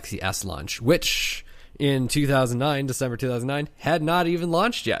the Galaxy S launch, which in December 2009, had not even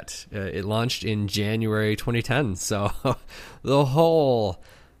launched yet. It launched in January 2010. So the whole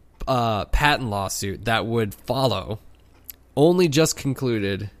patent lawsuit that would follow only just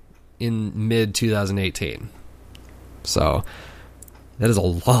concluded in mid-2018. So that is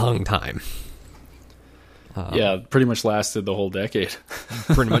a long time. Pretty much lasted the whole decade.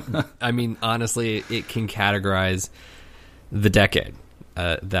 Pretty much. I mean, honestly, it can categorize the decade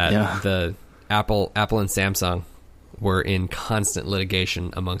the Apple and Samsung were in constant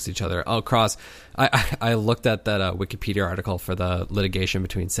litigation amongst each other. Across, I looked at that Wikipedia article for the litigation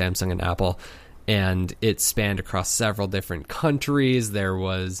between Samsung and Apple, and it spanned across several different countries. There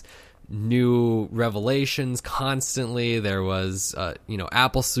was new revelations constantly. There was,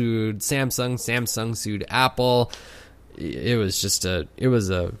 Apple sued Samsung, Samsung sued Apple. It was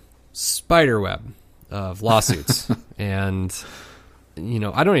a spider web of lawsuits. And,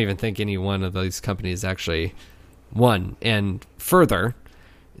 I don't even think any one of these companies actually won. And further,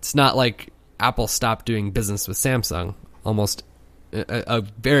 it's not like Apple stopped doing business with Samsung. Almost a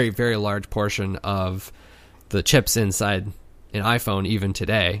very, very large portion of the chips inside an iPhone, even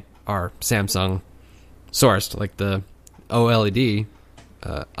today, are Samsung sourced. Like the OLED,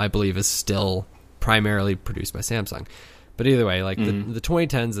 I believe, is still primarily produced by Samsung. But either way, like the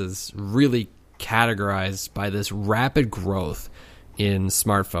 2010s is really categorized by this rapid growth in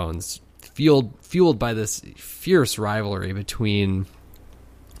smartphones, fueled by this fierce rivalry between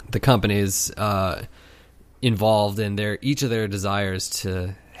the companies involved in each of their desires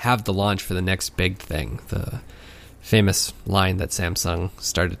to have the launch for the next big thing, the famous line that Samsung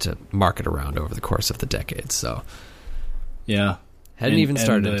started to market around over the course of the decade. So, yeah, hadn't even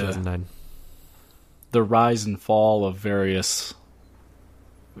started in 2009. The rise and fall of various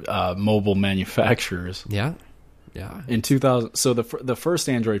mobile manufacturers. Yeah. In 2000, so the first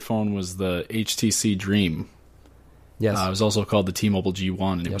Android phone was the HTC Dream. Yes, it was also called the T-Mobile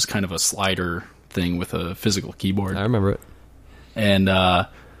G1, and it was kind of a slider thing with a physical keyboard. I remember it. And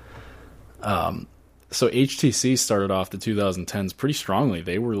so HTC started off the 2010s pretty strongly.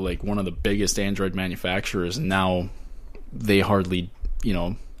 They were like one of the biggest Android manufacturers, and now they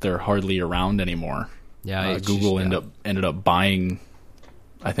they're hardly around anymore. Yeah, Google ended up buying,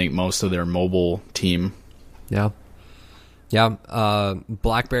 I think, most of their mobile team. Yeah.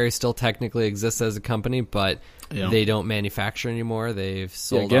 BlackBerry still technically exists as a company, but they don't manufacture anymore. They've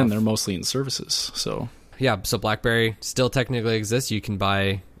sold again, off. they're mostly in services. So so BlackBerry still technically exists. You can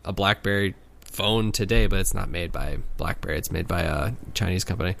buy a BlackBerry phone today, but it's not made by BlackBerry. It's made by a Chinese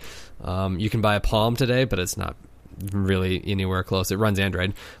company. You can buy a Palm today, but it's not really anywhere close. It runs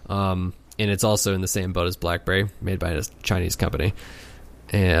Android, and it's also in the same boat as BlackBerry, made by a Chinese company.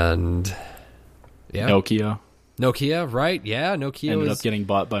 And Nokia, right? Yeah, Nokia ended up getting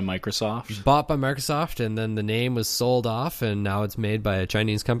bought by Microsoft. Bought by Microsoft, and then the name was sold off, and now it's made by a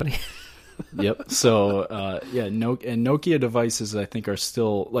Chinese company. Yep. So, Nokia devices, I think, are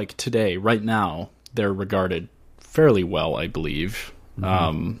still, like, today, right now, they're regarded fairly well, I believe.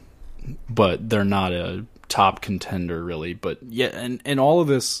 Mm-hmm. But they're not a top contender, really. But, yeah, and all of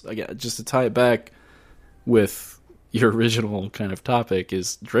this, again, just to tie it back with your original kind of topic,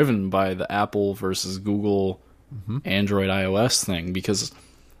 is driven by the Apple versus Google Android iOS thing, because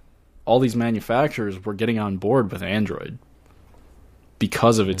all these manufacturers were getting on board with Android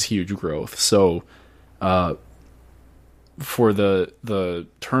because of its huge growth. So for the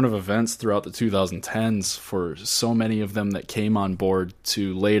turn of events throughout the 2010s, for so many of them that came on board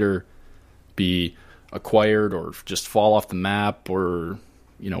to later be acquired or just fall off the map, or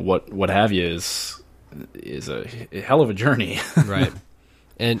what have you, is a hell of a journey. Right.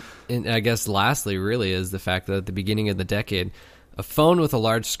 And I guess lastly really is the fact that at the beginning of the decade, a phone with a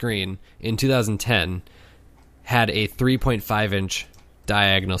large screen in 2010 had a 3.5 inch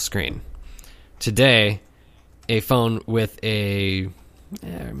diagonal screen. Today, a phone with a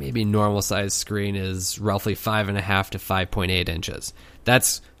maybe normal size screen is roughly 5.5 to 5.8 inches.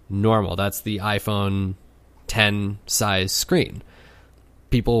 That's normal. That's the iPhone 10 size screen.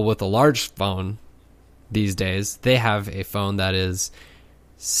 People with a large phone these days, they have a phone that is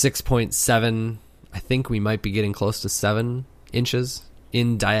 6.7, I think we might be getting close to 7 inches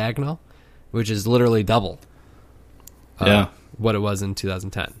in diagonal, which is literally double what it was in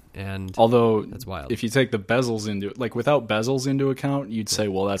 2010. And although that's wild. If you take the bezels without bezels into account, you'd say,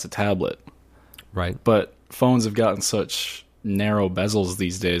 well, that's a tablet. Right. But phones have gotten such narrow bezels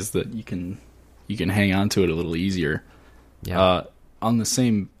these days that you can hang on to it a little easier. Yeah. In the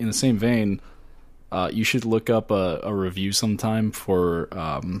same vein, you should look up a review sometime for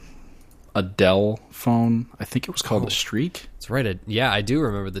a Dell phone. I think it was called the Streak. That's right. Yeah, I do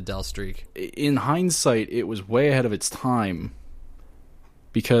remember the Dell Streak. In hindsight, it was way ahead of its time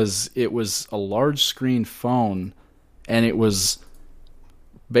because it was a large screen phone, and it was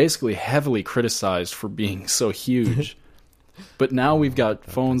basically heavily criticized for being so huge. But now we've got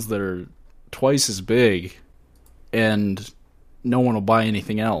phones that are twice as big, and no one will buy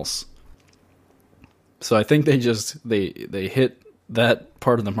anything else. So I think they hit that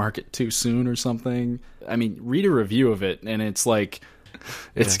part of the market too soon or something. I mean, read a review of it, and it's like,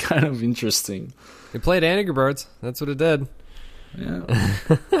 it's kind of interesting. It played Angry Birds. That's what it did. Yeah.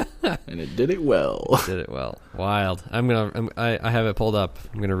 And it did it well. It did it well. Wild. I have it pulled up.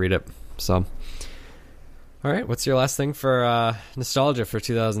 I'm gonna read it. So, all right. What's your last thing for nostalgia for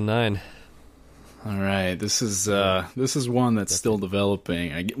 2009? All right, this is one that's still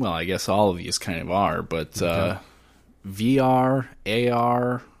developing. I guess all of these kind of are, but VR,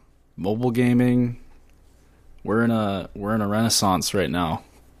 AR, mobile gaming, we're in a renaissance right now.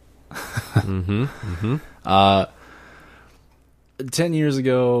 10 years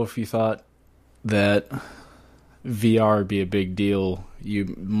ago, if you thought that VR would be a big deal,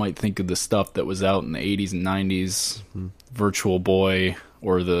 you might think of the stuff that was out in the 80s and 90s, Virtual Boy,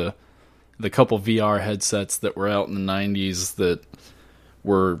 or the couple VR headsets that were out in the 90s that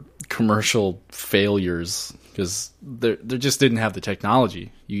were commercial failures because they just didn't have the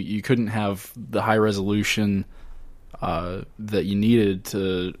technology. You couldn't have the high resolution that you needed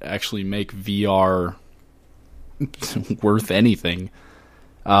to actually make VR worth anything.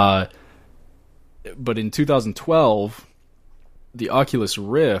 But in 2012, the Oculus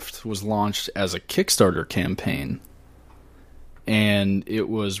Rift was launched as a Kickstarter campaign, and it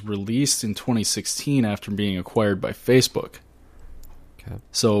was released in 2016 after being acquired by Facebook. Okay.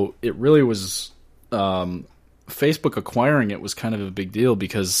 So it really was, Facebook acquiring it was kind of a big deal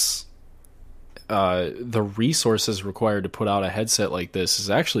because the resources required to put out a headset like this is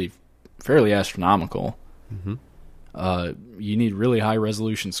actually fairly astronomical. Mm-hmm. You need really high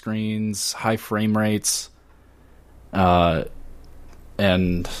resolution screens, high frame rates,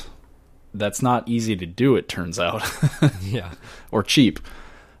 and that's not easy to do, it turns out. Yeah. Or cheap.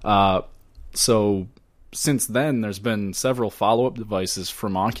 So since then, there's been several follow-up devices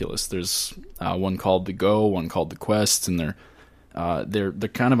from Oculus. There's one called the Go, one called the Quest, and they're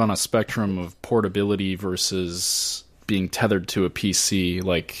kind of on a spectrum of portability versus being tethered to a PC,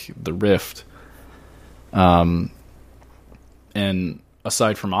 like the Rift. And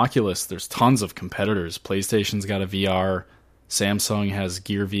aside from Oculus, there's tons of competitors. PlayStation's got a VR. Samsung has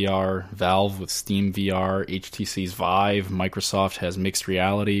Gear VR. Valve with Steam VR. HTC's Vive. Microsoft has mixed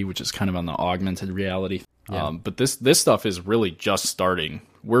reality, which is kind of on the augmented reality. Yeah. But this stuff is really just starting.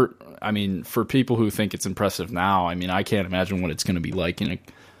 For people who think it's impressive now, I can't imagine what it's going to be like in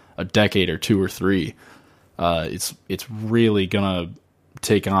a decade or two or three. It's really going to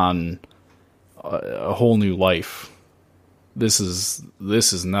take on a whole new life. This is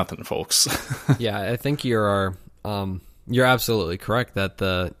nothing, folks. Yeah, I think you're absolutely correct that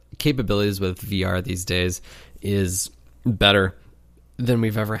the capabilities with VR these days is better than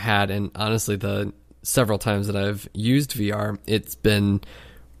we've ever had. And honestly, the several times that I've used VR, it's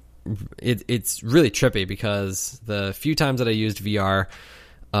really trippy because the few times that I used VR,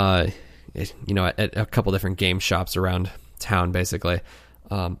 at a couple different game shops around town, basically,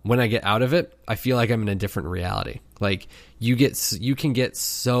 when I get out of it, I feel like I'm in a different reality. Like you can get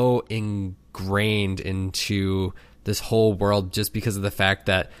so ingrained into this whole world just because of the fact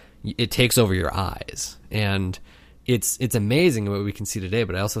that it takes over your eyes, and it's amazing what we can see today.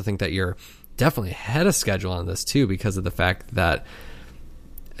 But I also think that you're definitely ahead of schedule on this too, because of the fact that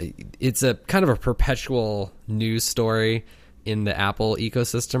it's a kind of a perpetual news story in the Apple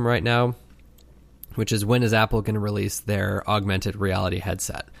ecosystem right now, which is, when is Apple going to release their augmented reality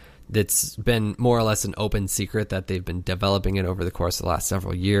headset? It's been more or less an open secret that they've been developing it over the course of the last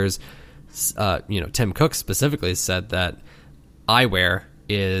several years. Tim Cook specifically said that eyewear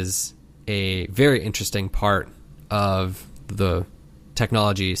is a very interesting part of the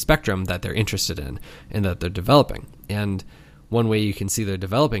technology spectrum that they're interested in and that they're developing. And one way you can see they're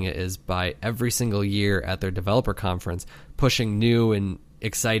developing it is by every single year at their developer conference pushing new and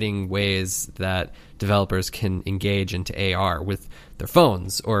exciting ways that developers can engage into AR with their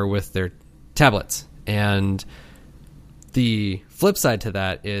phones or with their tablets. And the flip side to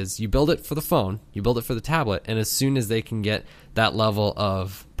that is you build it for the phone, you build it for the tablet, and as soon as they can get that level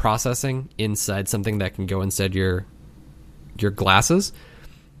of processing inside something that can go inside your glasses,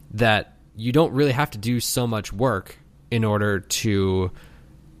 that you don't really have to do so much work in order to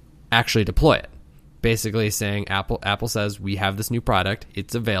actually deploy it. Basically saying Apple says, we have this new product,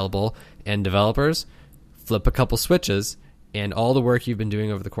 it's available, and developers flip a couple switches, and all the work you've been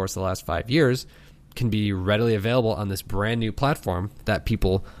doing over the course of the last 5 years can be readily available on this brand new platform that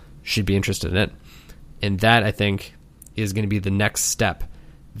people should be interested in. And that, I think, is going to be the next step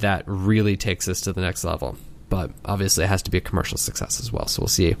that really takes us to the next level. But obviously it has to be a commercial success as well. So we'll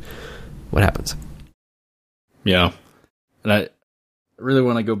see what happens. Yeah. And I really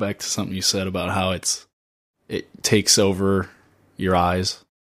want to go back to something you said about how it takes over your eyes.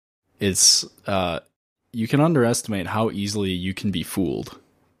 It's you can underestimate how easily you can be fooled,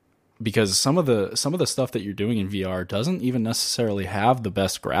 because some of the stuff that you're doing in VR doesn't even necessarily have the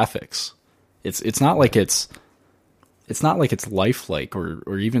best graphics. It's not like it's lifelike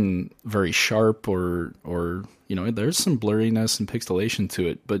or even very sharp or there's some blurriness and pixelation to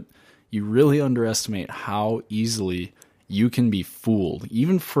it, but you really underestimate how easily you can be fooled,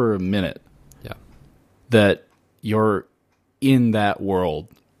 even for a minute. Yeah. That you're in that world.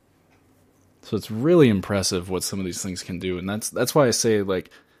 So it's really impressive what some of these things can do, and that's why I say, like,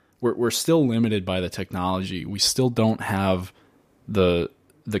 we're still limited by the technology. We still don't have the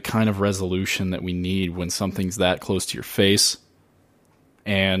kind of resolution that we need when something's that close to your face,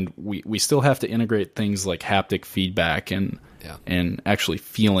 and we still have to integrate things like haptic feedback and actually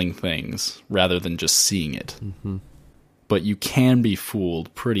feeling things rather than just seeing it. Mm-hmm. But you can be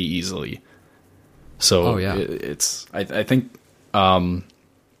fooled pretty easily. So I think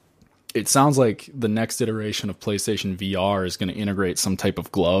it sounds like the next iteration of PlayStation VR is going to integrate some type of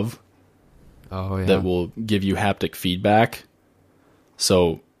glove that will give you haptic feedback.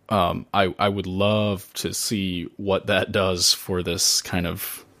 So I would love to see what that does for this kind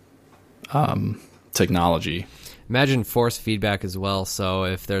of technology. Imagine force feedback as well. So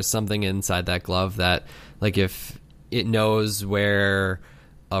if there's something inside that glove that, like, if it knows where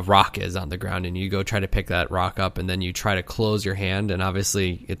a rock is on the ground and you go try to pick that rock up and then you try to close your hand, and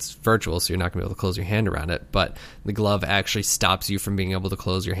obviously it's virtual, so you're not going to be able to close your hand around it, but the glove actually stops you from being able to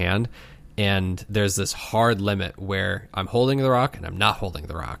close your hand. And there's this hard limit where I'm holding the rock and I'm not holding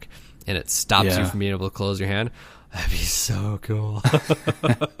the rock, and it stops you from being able to close your hand. That'd be so cool.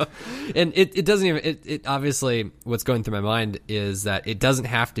 And it doesn't even, it obviously, what's going through my mind is that it doesn't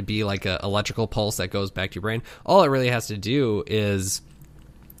have to be like an electrical pulse that goes back to your brain. All it really has to do is,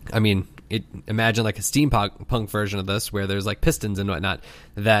 I mean, imagine like a steampunk version of this where there's like pistons and whatnot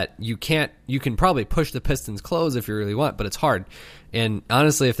that you can probably push the pistons closed if you really want, but it's hard. And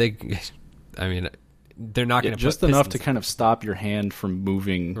honestly, if they, I mean, they're not going to just enough to kind of stop your hand from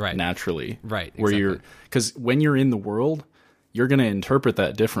moving naturally. Right. Exactly. Where because when you're in the world, you're going to interpret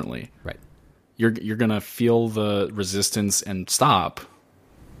that differently. Right. You're going to feel the resistance and stop.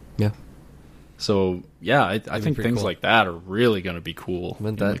 Yeah. So, yeah, I think things cool. like that are really going to be cool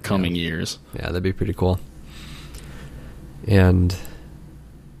in the coming years. Yeah, that'd be pretty cool. And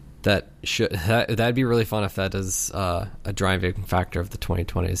that'd be really fun if that is a driving factor of the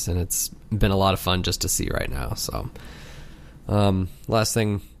 2020s, and it's been a lot of fun just to see right now. So, last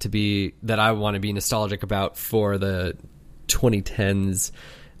thing that I want to be nostalgic about for the 2010s,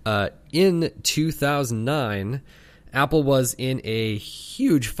 in 2009, Apple was in a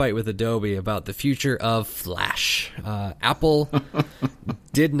huge fight with Adobe about the future of Flash. Apple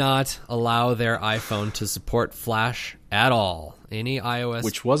did not allow their iPhone to support Flash at all. Any iOS...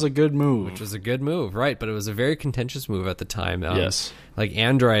 Which was a good move. Which was a good move, right. But it was a very contentious move at the time. Yes. Like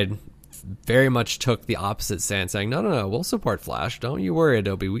Android very much took the opposite stance, saying, no, we'll support Flash. Don't you worry,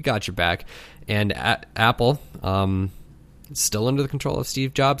 Adobe. We got your back. And Apple, still under the control of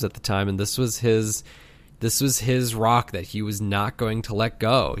Steve Jobs at the time, and this was his rock that he was not going to let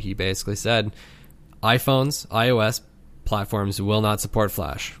go. He basically said, iOS platforms will not support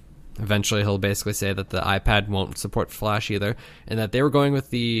Flash. Eventually, he'll basically say that the iPad won't support Flash either, and that they were going with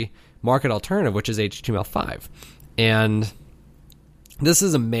the market alternative, which is HTML5. And this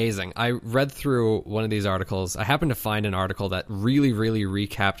is amazing. I read through one of these articles. I happened to find an article that really, really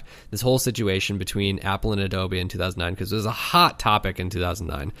recapped this whole situation between Apple and Adobe in 2009, because it was a hot topic in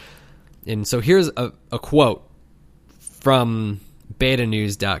 2009. And so here's a quote from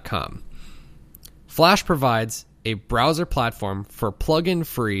betanews.com. Flash provides a browser platform for plug-in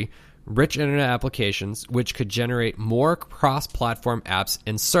free, rich internet applications which could generate more cross-platform apps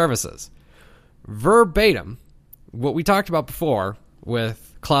and services. Verbatim, what we talked about before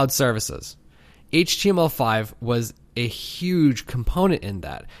with cloud services. HTML5 was a huge component in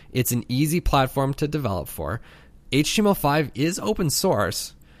that. It's an easy platform to develop for. HTML5 is open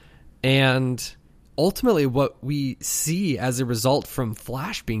source. And ultimately what we see as a result from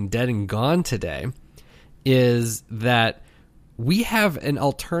Flash being dead and gone today is that we have an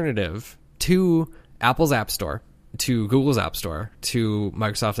alternative to Apple's App Store, to Google's App Store, to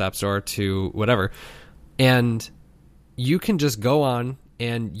Microsoft's App Store, to whatever. And you can just go on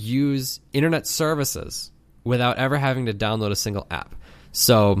and use internet services without ever having to download a single app.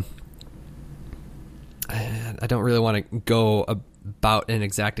 So I don't really want to go about an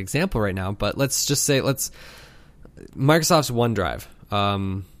exact example right now, but let's just say Microsoft's OneDrive.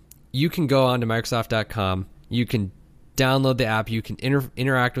 You can go on to Microsoft.com. You can download the app. You can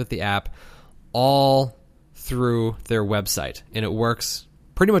interact with the app all through their website, and it works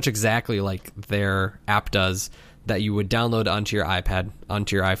pretty much exactly like their app does that you would download onto your iPad,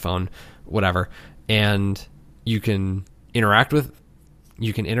 onto your iPhone, whatever, and you can interact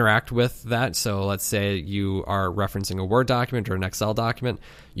with that. So let's say you are referencing a Word document or an Excel document.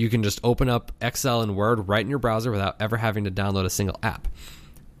 You can just open up Excel and Word right in your browser without ever having to download a single app.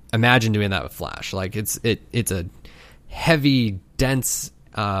 Imagine doing that with Flash. Like it's a heavy, dense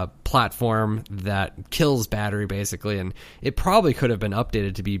platform that kills battery basically, and it probably could have been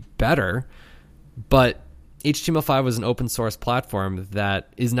updated to be better, but HTML5 was an open source platform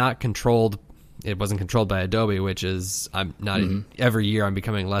that is not controlled. It wasn't controlled by Adobe, which is, I'm not every year I'm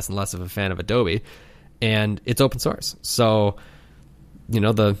becoming less and less of a fan of Adobe, and it's open source. So,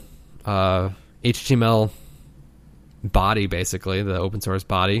 the HTML body, basically, the open source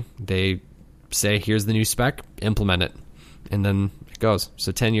body, they say, here's the new spec, implement it. And then it goes.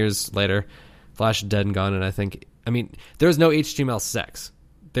 So 10 years later, Flash is dead and gone. And there's no HTML6.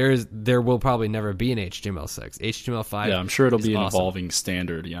 there will probably never be an HTML6. HTML5. Yeah, I'm sure it'll be an awesome. evolving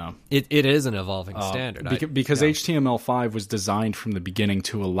standard. Yeah, It is an evolving standard because HTML5 was designed from the beginning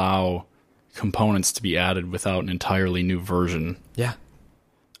to allow components to be added without an entirely new version. Yeah.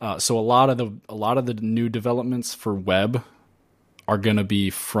 So a lot of the new developments for web are going to be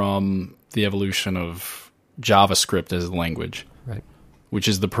from the evolution of JavaScript as a language, Right. which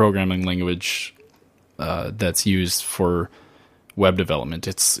is the programming language that's used for web development.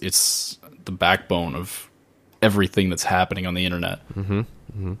 It's the backbone of everything that's happening on the internet. Mm-hmm.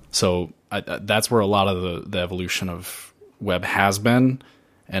 Mm-hmm. So that's where a lot of the evolution of web has been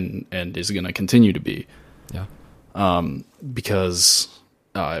and is going to continue to be. Yeah. Because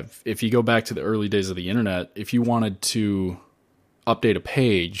if you go back to the early days of the internet, if you wanted to update a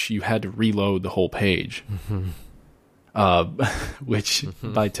page, you had to reload the whole page, which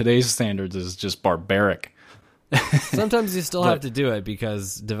by today's standards is just barbaric. Sometimes you still have to do it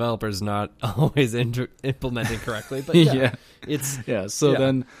because developers not always implementing correctly. But yeah,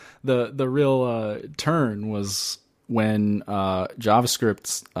 Then the real turn was when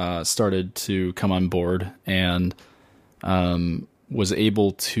JavaScript started to come on board and was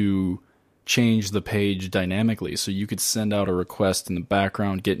able to change the page dynamically. So you could send out a request in the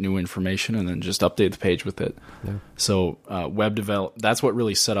background, get new information, and then just update the page with it. Yeah. So that's what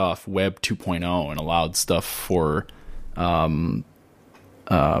really set off Web 2.0 and allowed stuff for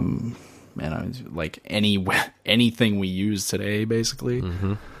like anything we use today, basically.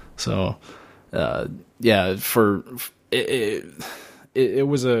 Mm-hmm. So it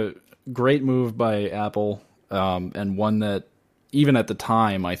was a great move by Apple, and one that even at the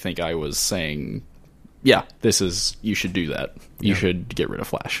time, I think I was saying, yeah, you should do that. You should get rid of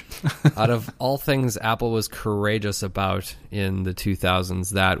Flash. Out of all things Apple was courageous about in the 2000s,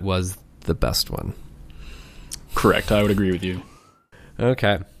 that was the best one. Correct. I would agree with you.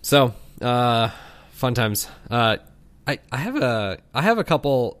 Okay. So, fun times. I have a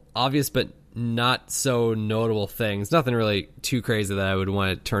couple obvious but not so notable things. Nothing really too crazy that I would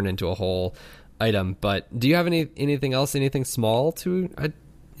want to turn into a whole item, but do you have anything else, anything small to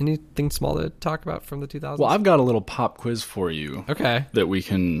talk about from the 2000s? Well, I've got a little pop quiz for you. Okay. That we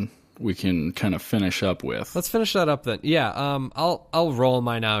can kind of finish up with. Let's finish that up then. Yeah. I'll roll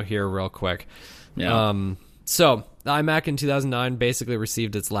mine out here real quick. Yeah. So the iMac in 2009 basically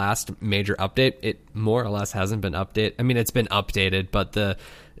received its last major update. It more or less hasn't been updated. I mean, it's been updated, but the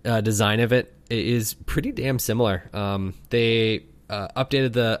design of it is pretty damn similar. They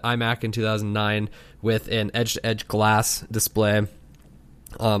updated the iMac in 2009 with an edge-to-edge glass display,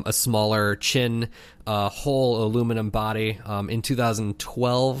 a smaller chin, whole aluminum body. In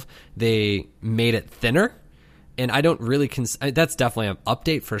 2012, they made it thinner, and I don't really that's definitely an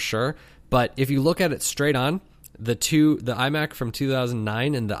update for sure. But if you look at it straight on, the iMac from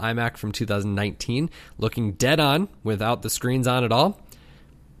 2009 and the iMac from 2019, looking dead on without the screens on at all,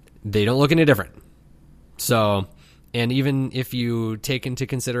 they don't look any different. So. And even if you take into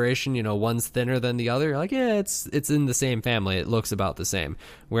consideration, one's thinner than the other, you're like, yeah, it's in the same family. It looks about the same.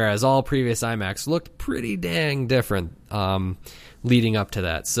 Whereas all previous iMacs looked pretty dang different leading up to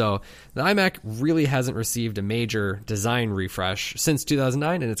that. So the iMac really hasn't received a major design refresh since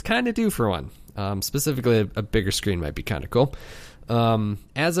 2009, and it's kind of due for one. Specifically, a bigger screen might be kind of cool.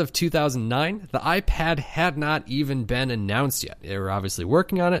 As of 2009, the iPad had not even been announced yet. They were obviously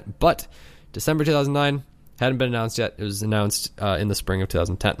working on it, but December 2009... hadn't been announced yet. It was announced in the spring of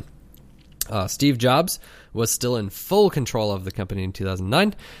 2010. Steve Jobs was still in full control of the company in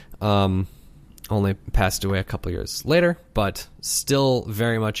 2009. Only passed away a couple years later, but still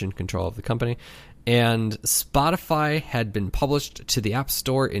very much in control of the company. And Spotify had been published to the App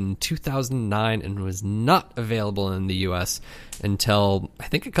Store in 2009 and was not available in the US until, I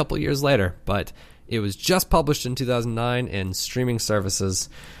think, a couple years later. But it was just published in 2009, and streaming services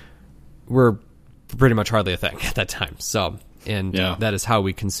were pretty much hardly a thing at that time. So, that is how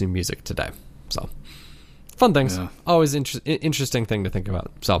we consume music today. So, fun things. Yeah. Always interesting thing to think about.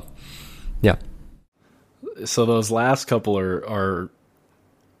 So, yeah. So those last couple are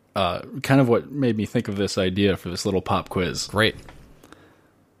kind of what made me think of this idea for this little pop quiz. Great.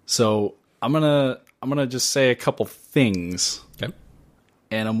 So I'm gonna just say a couple things. Okay.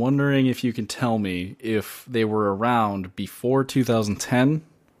 And I'm wondering if you can tell me if they were around before 2010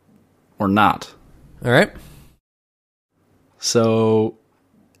 or not. All right. So,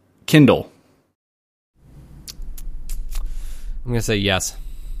 Kindle. I'm going to say yes.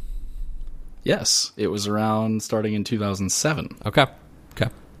 Yes, it was around starting in 2007. Okay.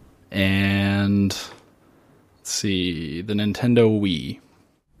 And, let's see, the Nintendo Wii.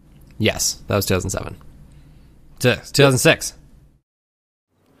 Yes, that was 2007. 2006.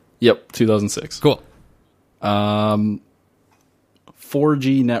 Yep, 2006. Cool.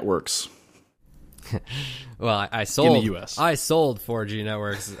 4G networks. Well, I sold in the US. I sold 4G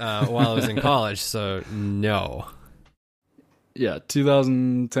networks while I was in college, so no. Yeah,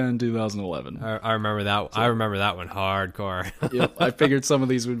 2010, 2011. I remember that. I remember that one hardcore. Yep, I figured some of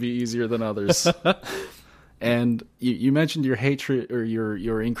these would be easier than others. And you mentioned your hatred or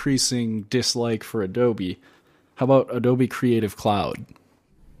your increasing dislike for Adobe. How about Adobe Creative Cloud?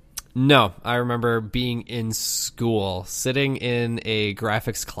 No, I remember being in school, sitting in a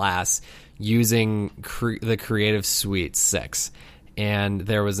graphics class using the Creative Suite 6. And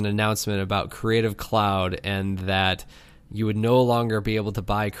there was an announcement about Creative Cloud and that you would no longer be able to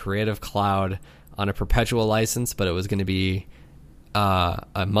buy Creative Cloud on a perpetual license, but it was going to be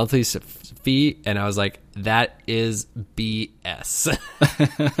a monthly fee. And I was like, that is BS.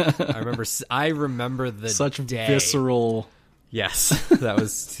 I remember the Such day. visceral. Yes, that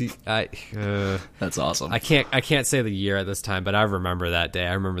was. That's awesome. I can't say the year at this time, but I remember that day.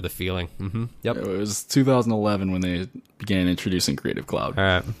 I remember the feeling. Mm-hmm. Yep. It was 2011 when they began introducing Creative Cloud.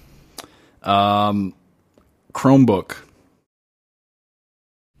 All right. Chromebook.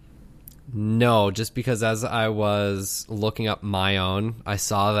 No, just because as I was looking up my own, I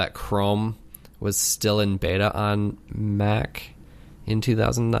saw that Chrome was still in beta on Mac in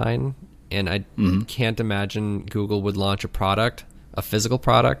 2009. And I can't imagine Google would launch a physical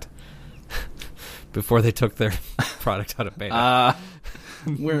product, before they took their product out of beta.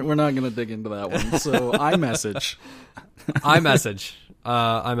 We're not going to dig into that one. So iMessage. iMessage.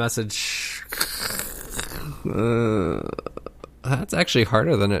 That's actually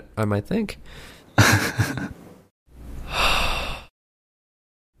harder than I might think.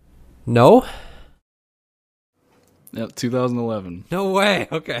 No? Yep, 2011. No way.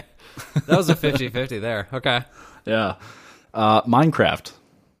 Okay. That was a 50-50 there. Okay. Yeah. Minecraft.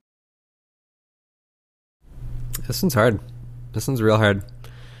 This one's hard. This one's real hard.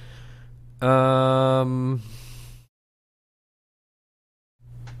 No,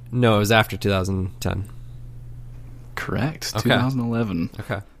 it was after 2010. Correct. Okay. 2011.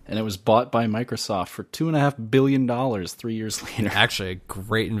 Okay. And it was bought by Microsoft for $2.5 billion 3 years later. Actually, a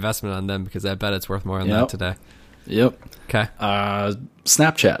great investment on them because I bet it's worth more than that today. Yep. Okay.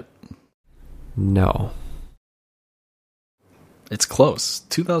 Snapchat. No. It's close.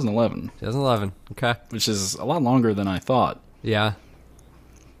 2011. 2011. Okay. Which is a lot longer than I thought. Yeah.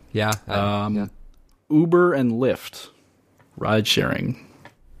 Yeah. Yeah. Uber and Lyft. Ride sharing.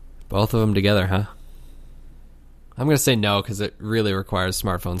 Both of them together, huh? I'm going to say no because it really requires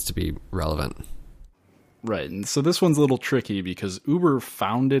smartphones to be relevant. Right. And so this one's a little tricky because Uber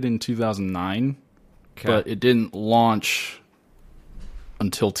founded in 2009, but it didn't launch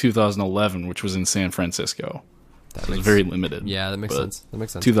until 2011, which was in San Francisco. That was very limited. Yeah, that makes sense.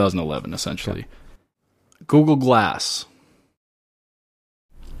 2011, essentially. Okay. Google Glass.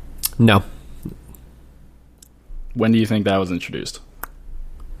 No. When do you think that was introduced?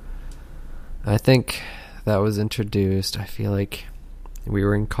 I think that was introduced, I feel like we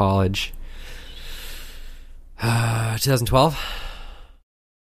were in college. 2012?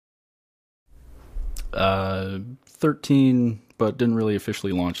 13, but didn't really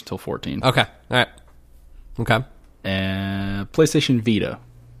officially launch until 14. Okay. All right. Okay. And PlayStation Vita.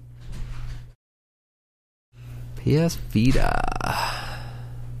 PS Vita.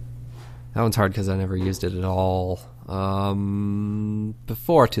 That one's hard because I never used it at all.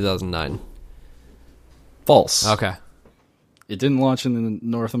 Before 2009. False. Okay. It didn't launch in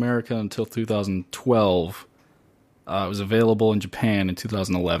North America until 2012. It was available in Japan in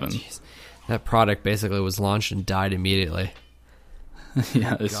 2011. Jeez. That product basically was launched and died immediately.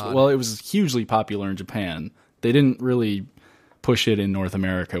 Yeah, it was hugely popular in Japan. They didn't really push it in North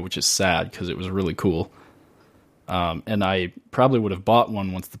America, which is sad because it was really cool. And I probably would have bought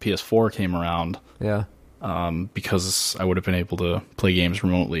one once the PS4 came around. Yeah. Because I would have been able to play games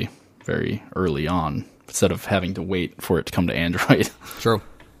remotely very early on instead of having to wait for it to come to Android. True.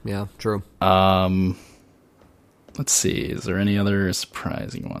 Yeah, true. Let's see. Is there any other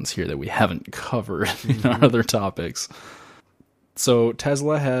surprising ones here that we haven't covered in our other topics? So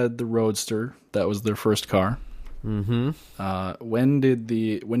Tesla had the Roadster. That was their first car. Mm-hmm. When do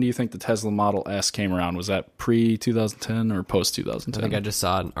you think the Tesla Model S came around? Was that pre 2010 or post 2010? I think I just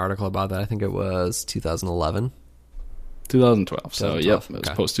saw an article about that. I think it was 2011. 2012. So yep, it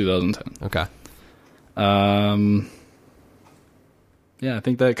was post 2010. Okay. Yeah, I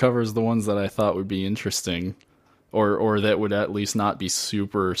think that covers the ones that I thought would be interesting, or that would at least not be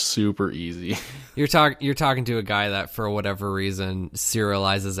super easy. You're talking to a guy that for whatever reason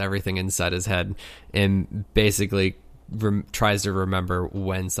serializes everything inside his head and basically tries to remember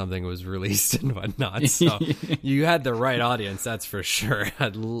when something was released and whatnot. So you had the right audience, that's for sure. I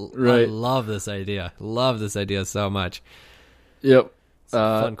love this idea. Love this idea so much. Yep.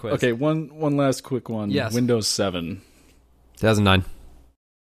 Fun quiz. Okay, one last quick one. Yes. Windows 7. 2009.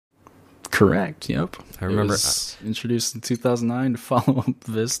 Correct. Yep. I remember. It was introduced in 2009 to follow up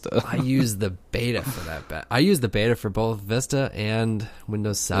Vista. I used the beta for that. I used the beta for both Vista and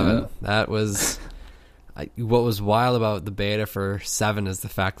Windows 7. Yeah. That was what was wild about the beta for 7 is the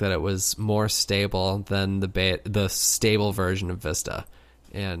fact that it was more stable than the stable version of Vista.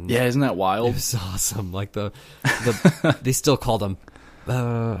 And yeah, isn't that wild? it was awesome. Like the they still called them.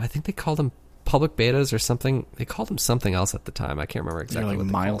 I think they called them public betas or something. They called them something else at the time. I can't remember exactly. Like what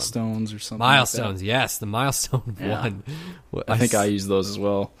they milestones or something. Milestones, like yes, the milestone one. I think I used those as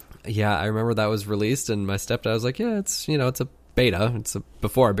well. Yeah, I remember that was released, and my stepdad was like, "Yeah, it's a beta. It's a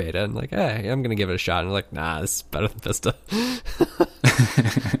before beta." And like, "Hey, I'm gonna give it a shot." And I'm like, "Nah, this is better than Vista."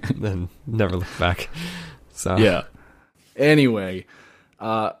 Then never looked back. So yeah. Anyway,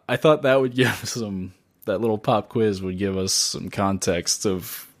 I thought that would give that little pop quiz would give us some context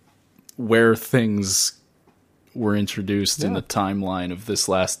of where things were introduced in the timeline of this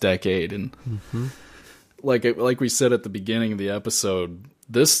last decade. And like we said at the beginning of the episode,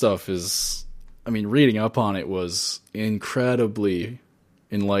 this stuff is, I mean, reading up on it was incredibly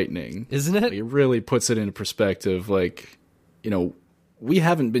enlightening. Isn't it? Like, it really puts it into perspective. Like, we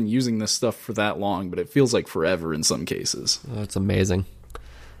haven't been using this stuff for that long, but it feels like forever in some cases. Oh, it's amazing.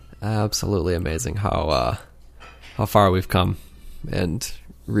 Absolutely amazing how far we've come, and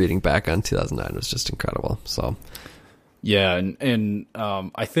reading back on 2009 was just incredible. So yeah, and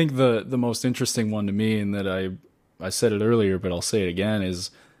I think the most interesting one to me, and that I said it earlier, but I'll say it again, is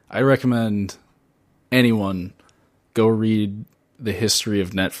I recommend anyone go read the history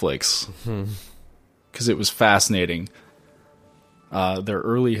of Netflix, because it was fascinating. Their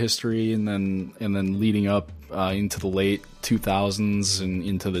early history, and then leading up into the late 2000s and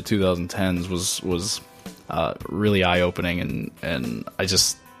into the 2010s was really eye-opening, and I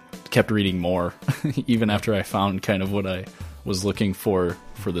just kept reading more even after I found kind of what I was looking for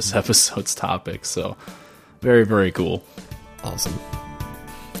this episode's topic. So very, very cool. Awesome.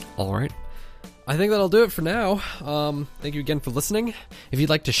 All right. I think that'll do it for now. Thank you again for listening. If you'd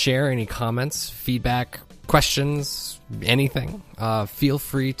like to share any comments, feedback, questions, anything, feel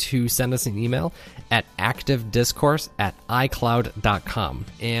free to send us an email at activediscourse@icloud.com.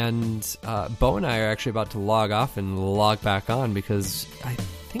 And Bo and I are actually about to log off and log back on, because I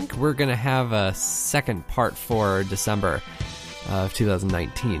think we're going to have a second part for December of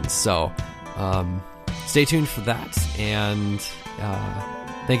 2019. So stay tuned for that. And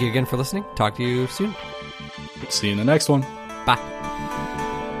thank you again for listening. Talk to you soon. See you in the next one. Bye.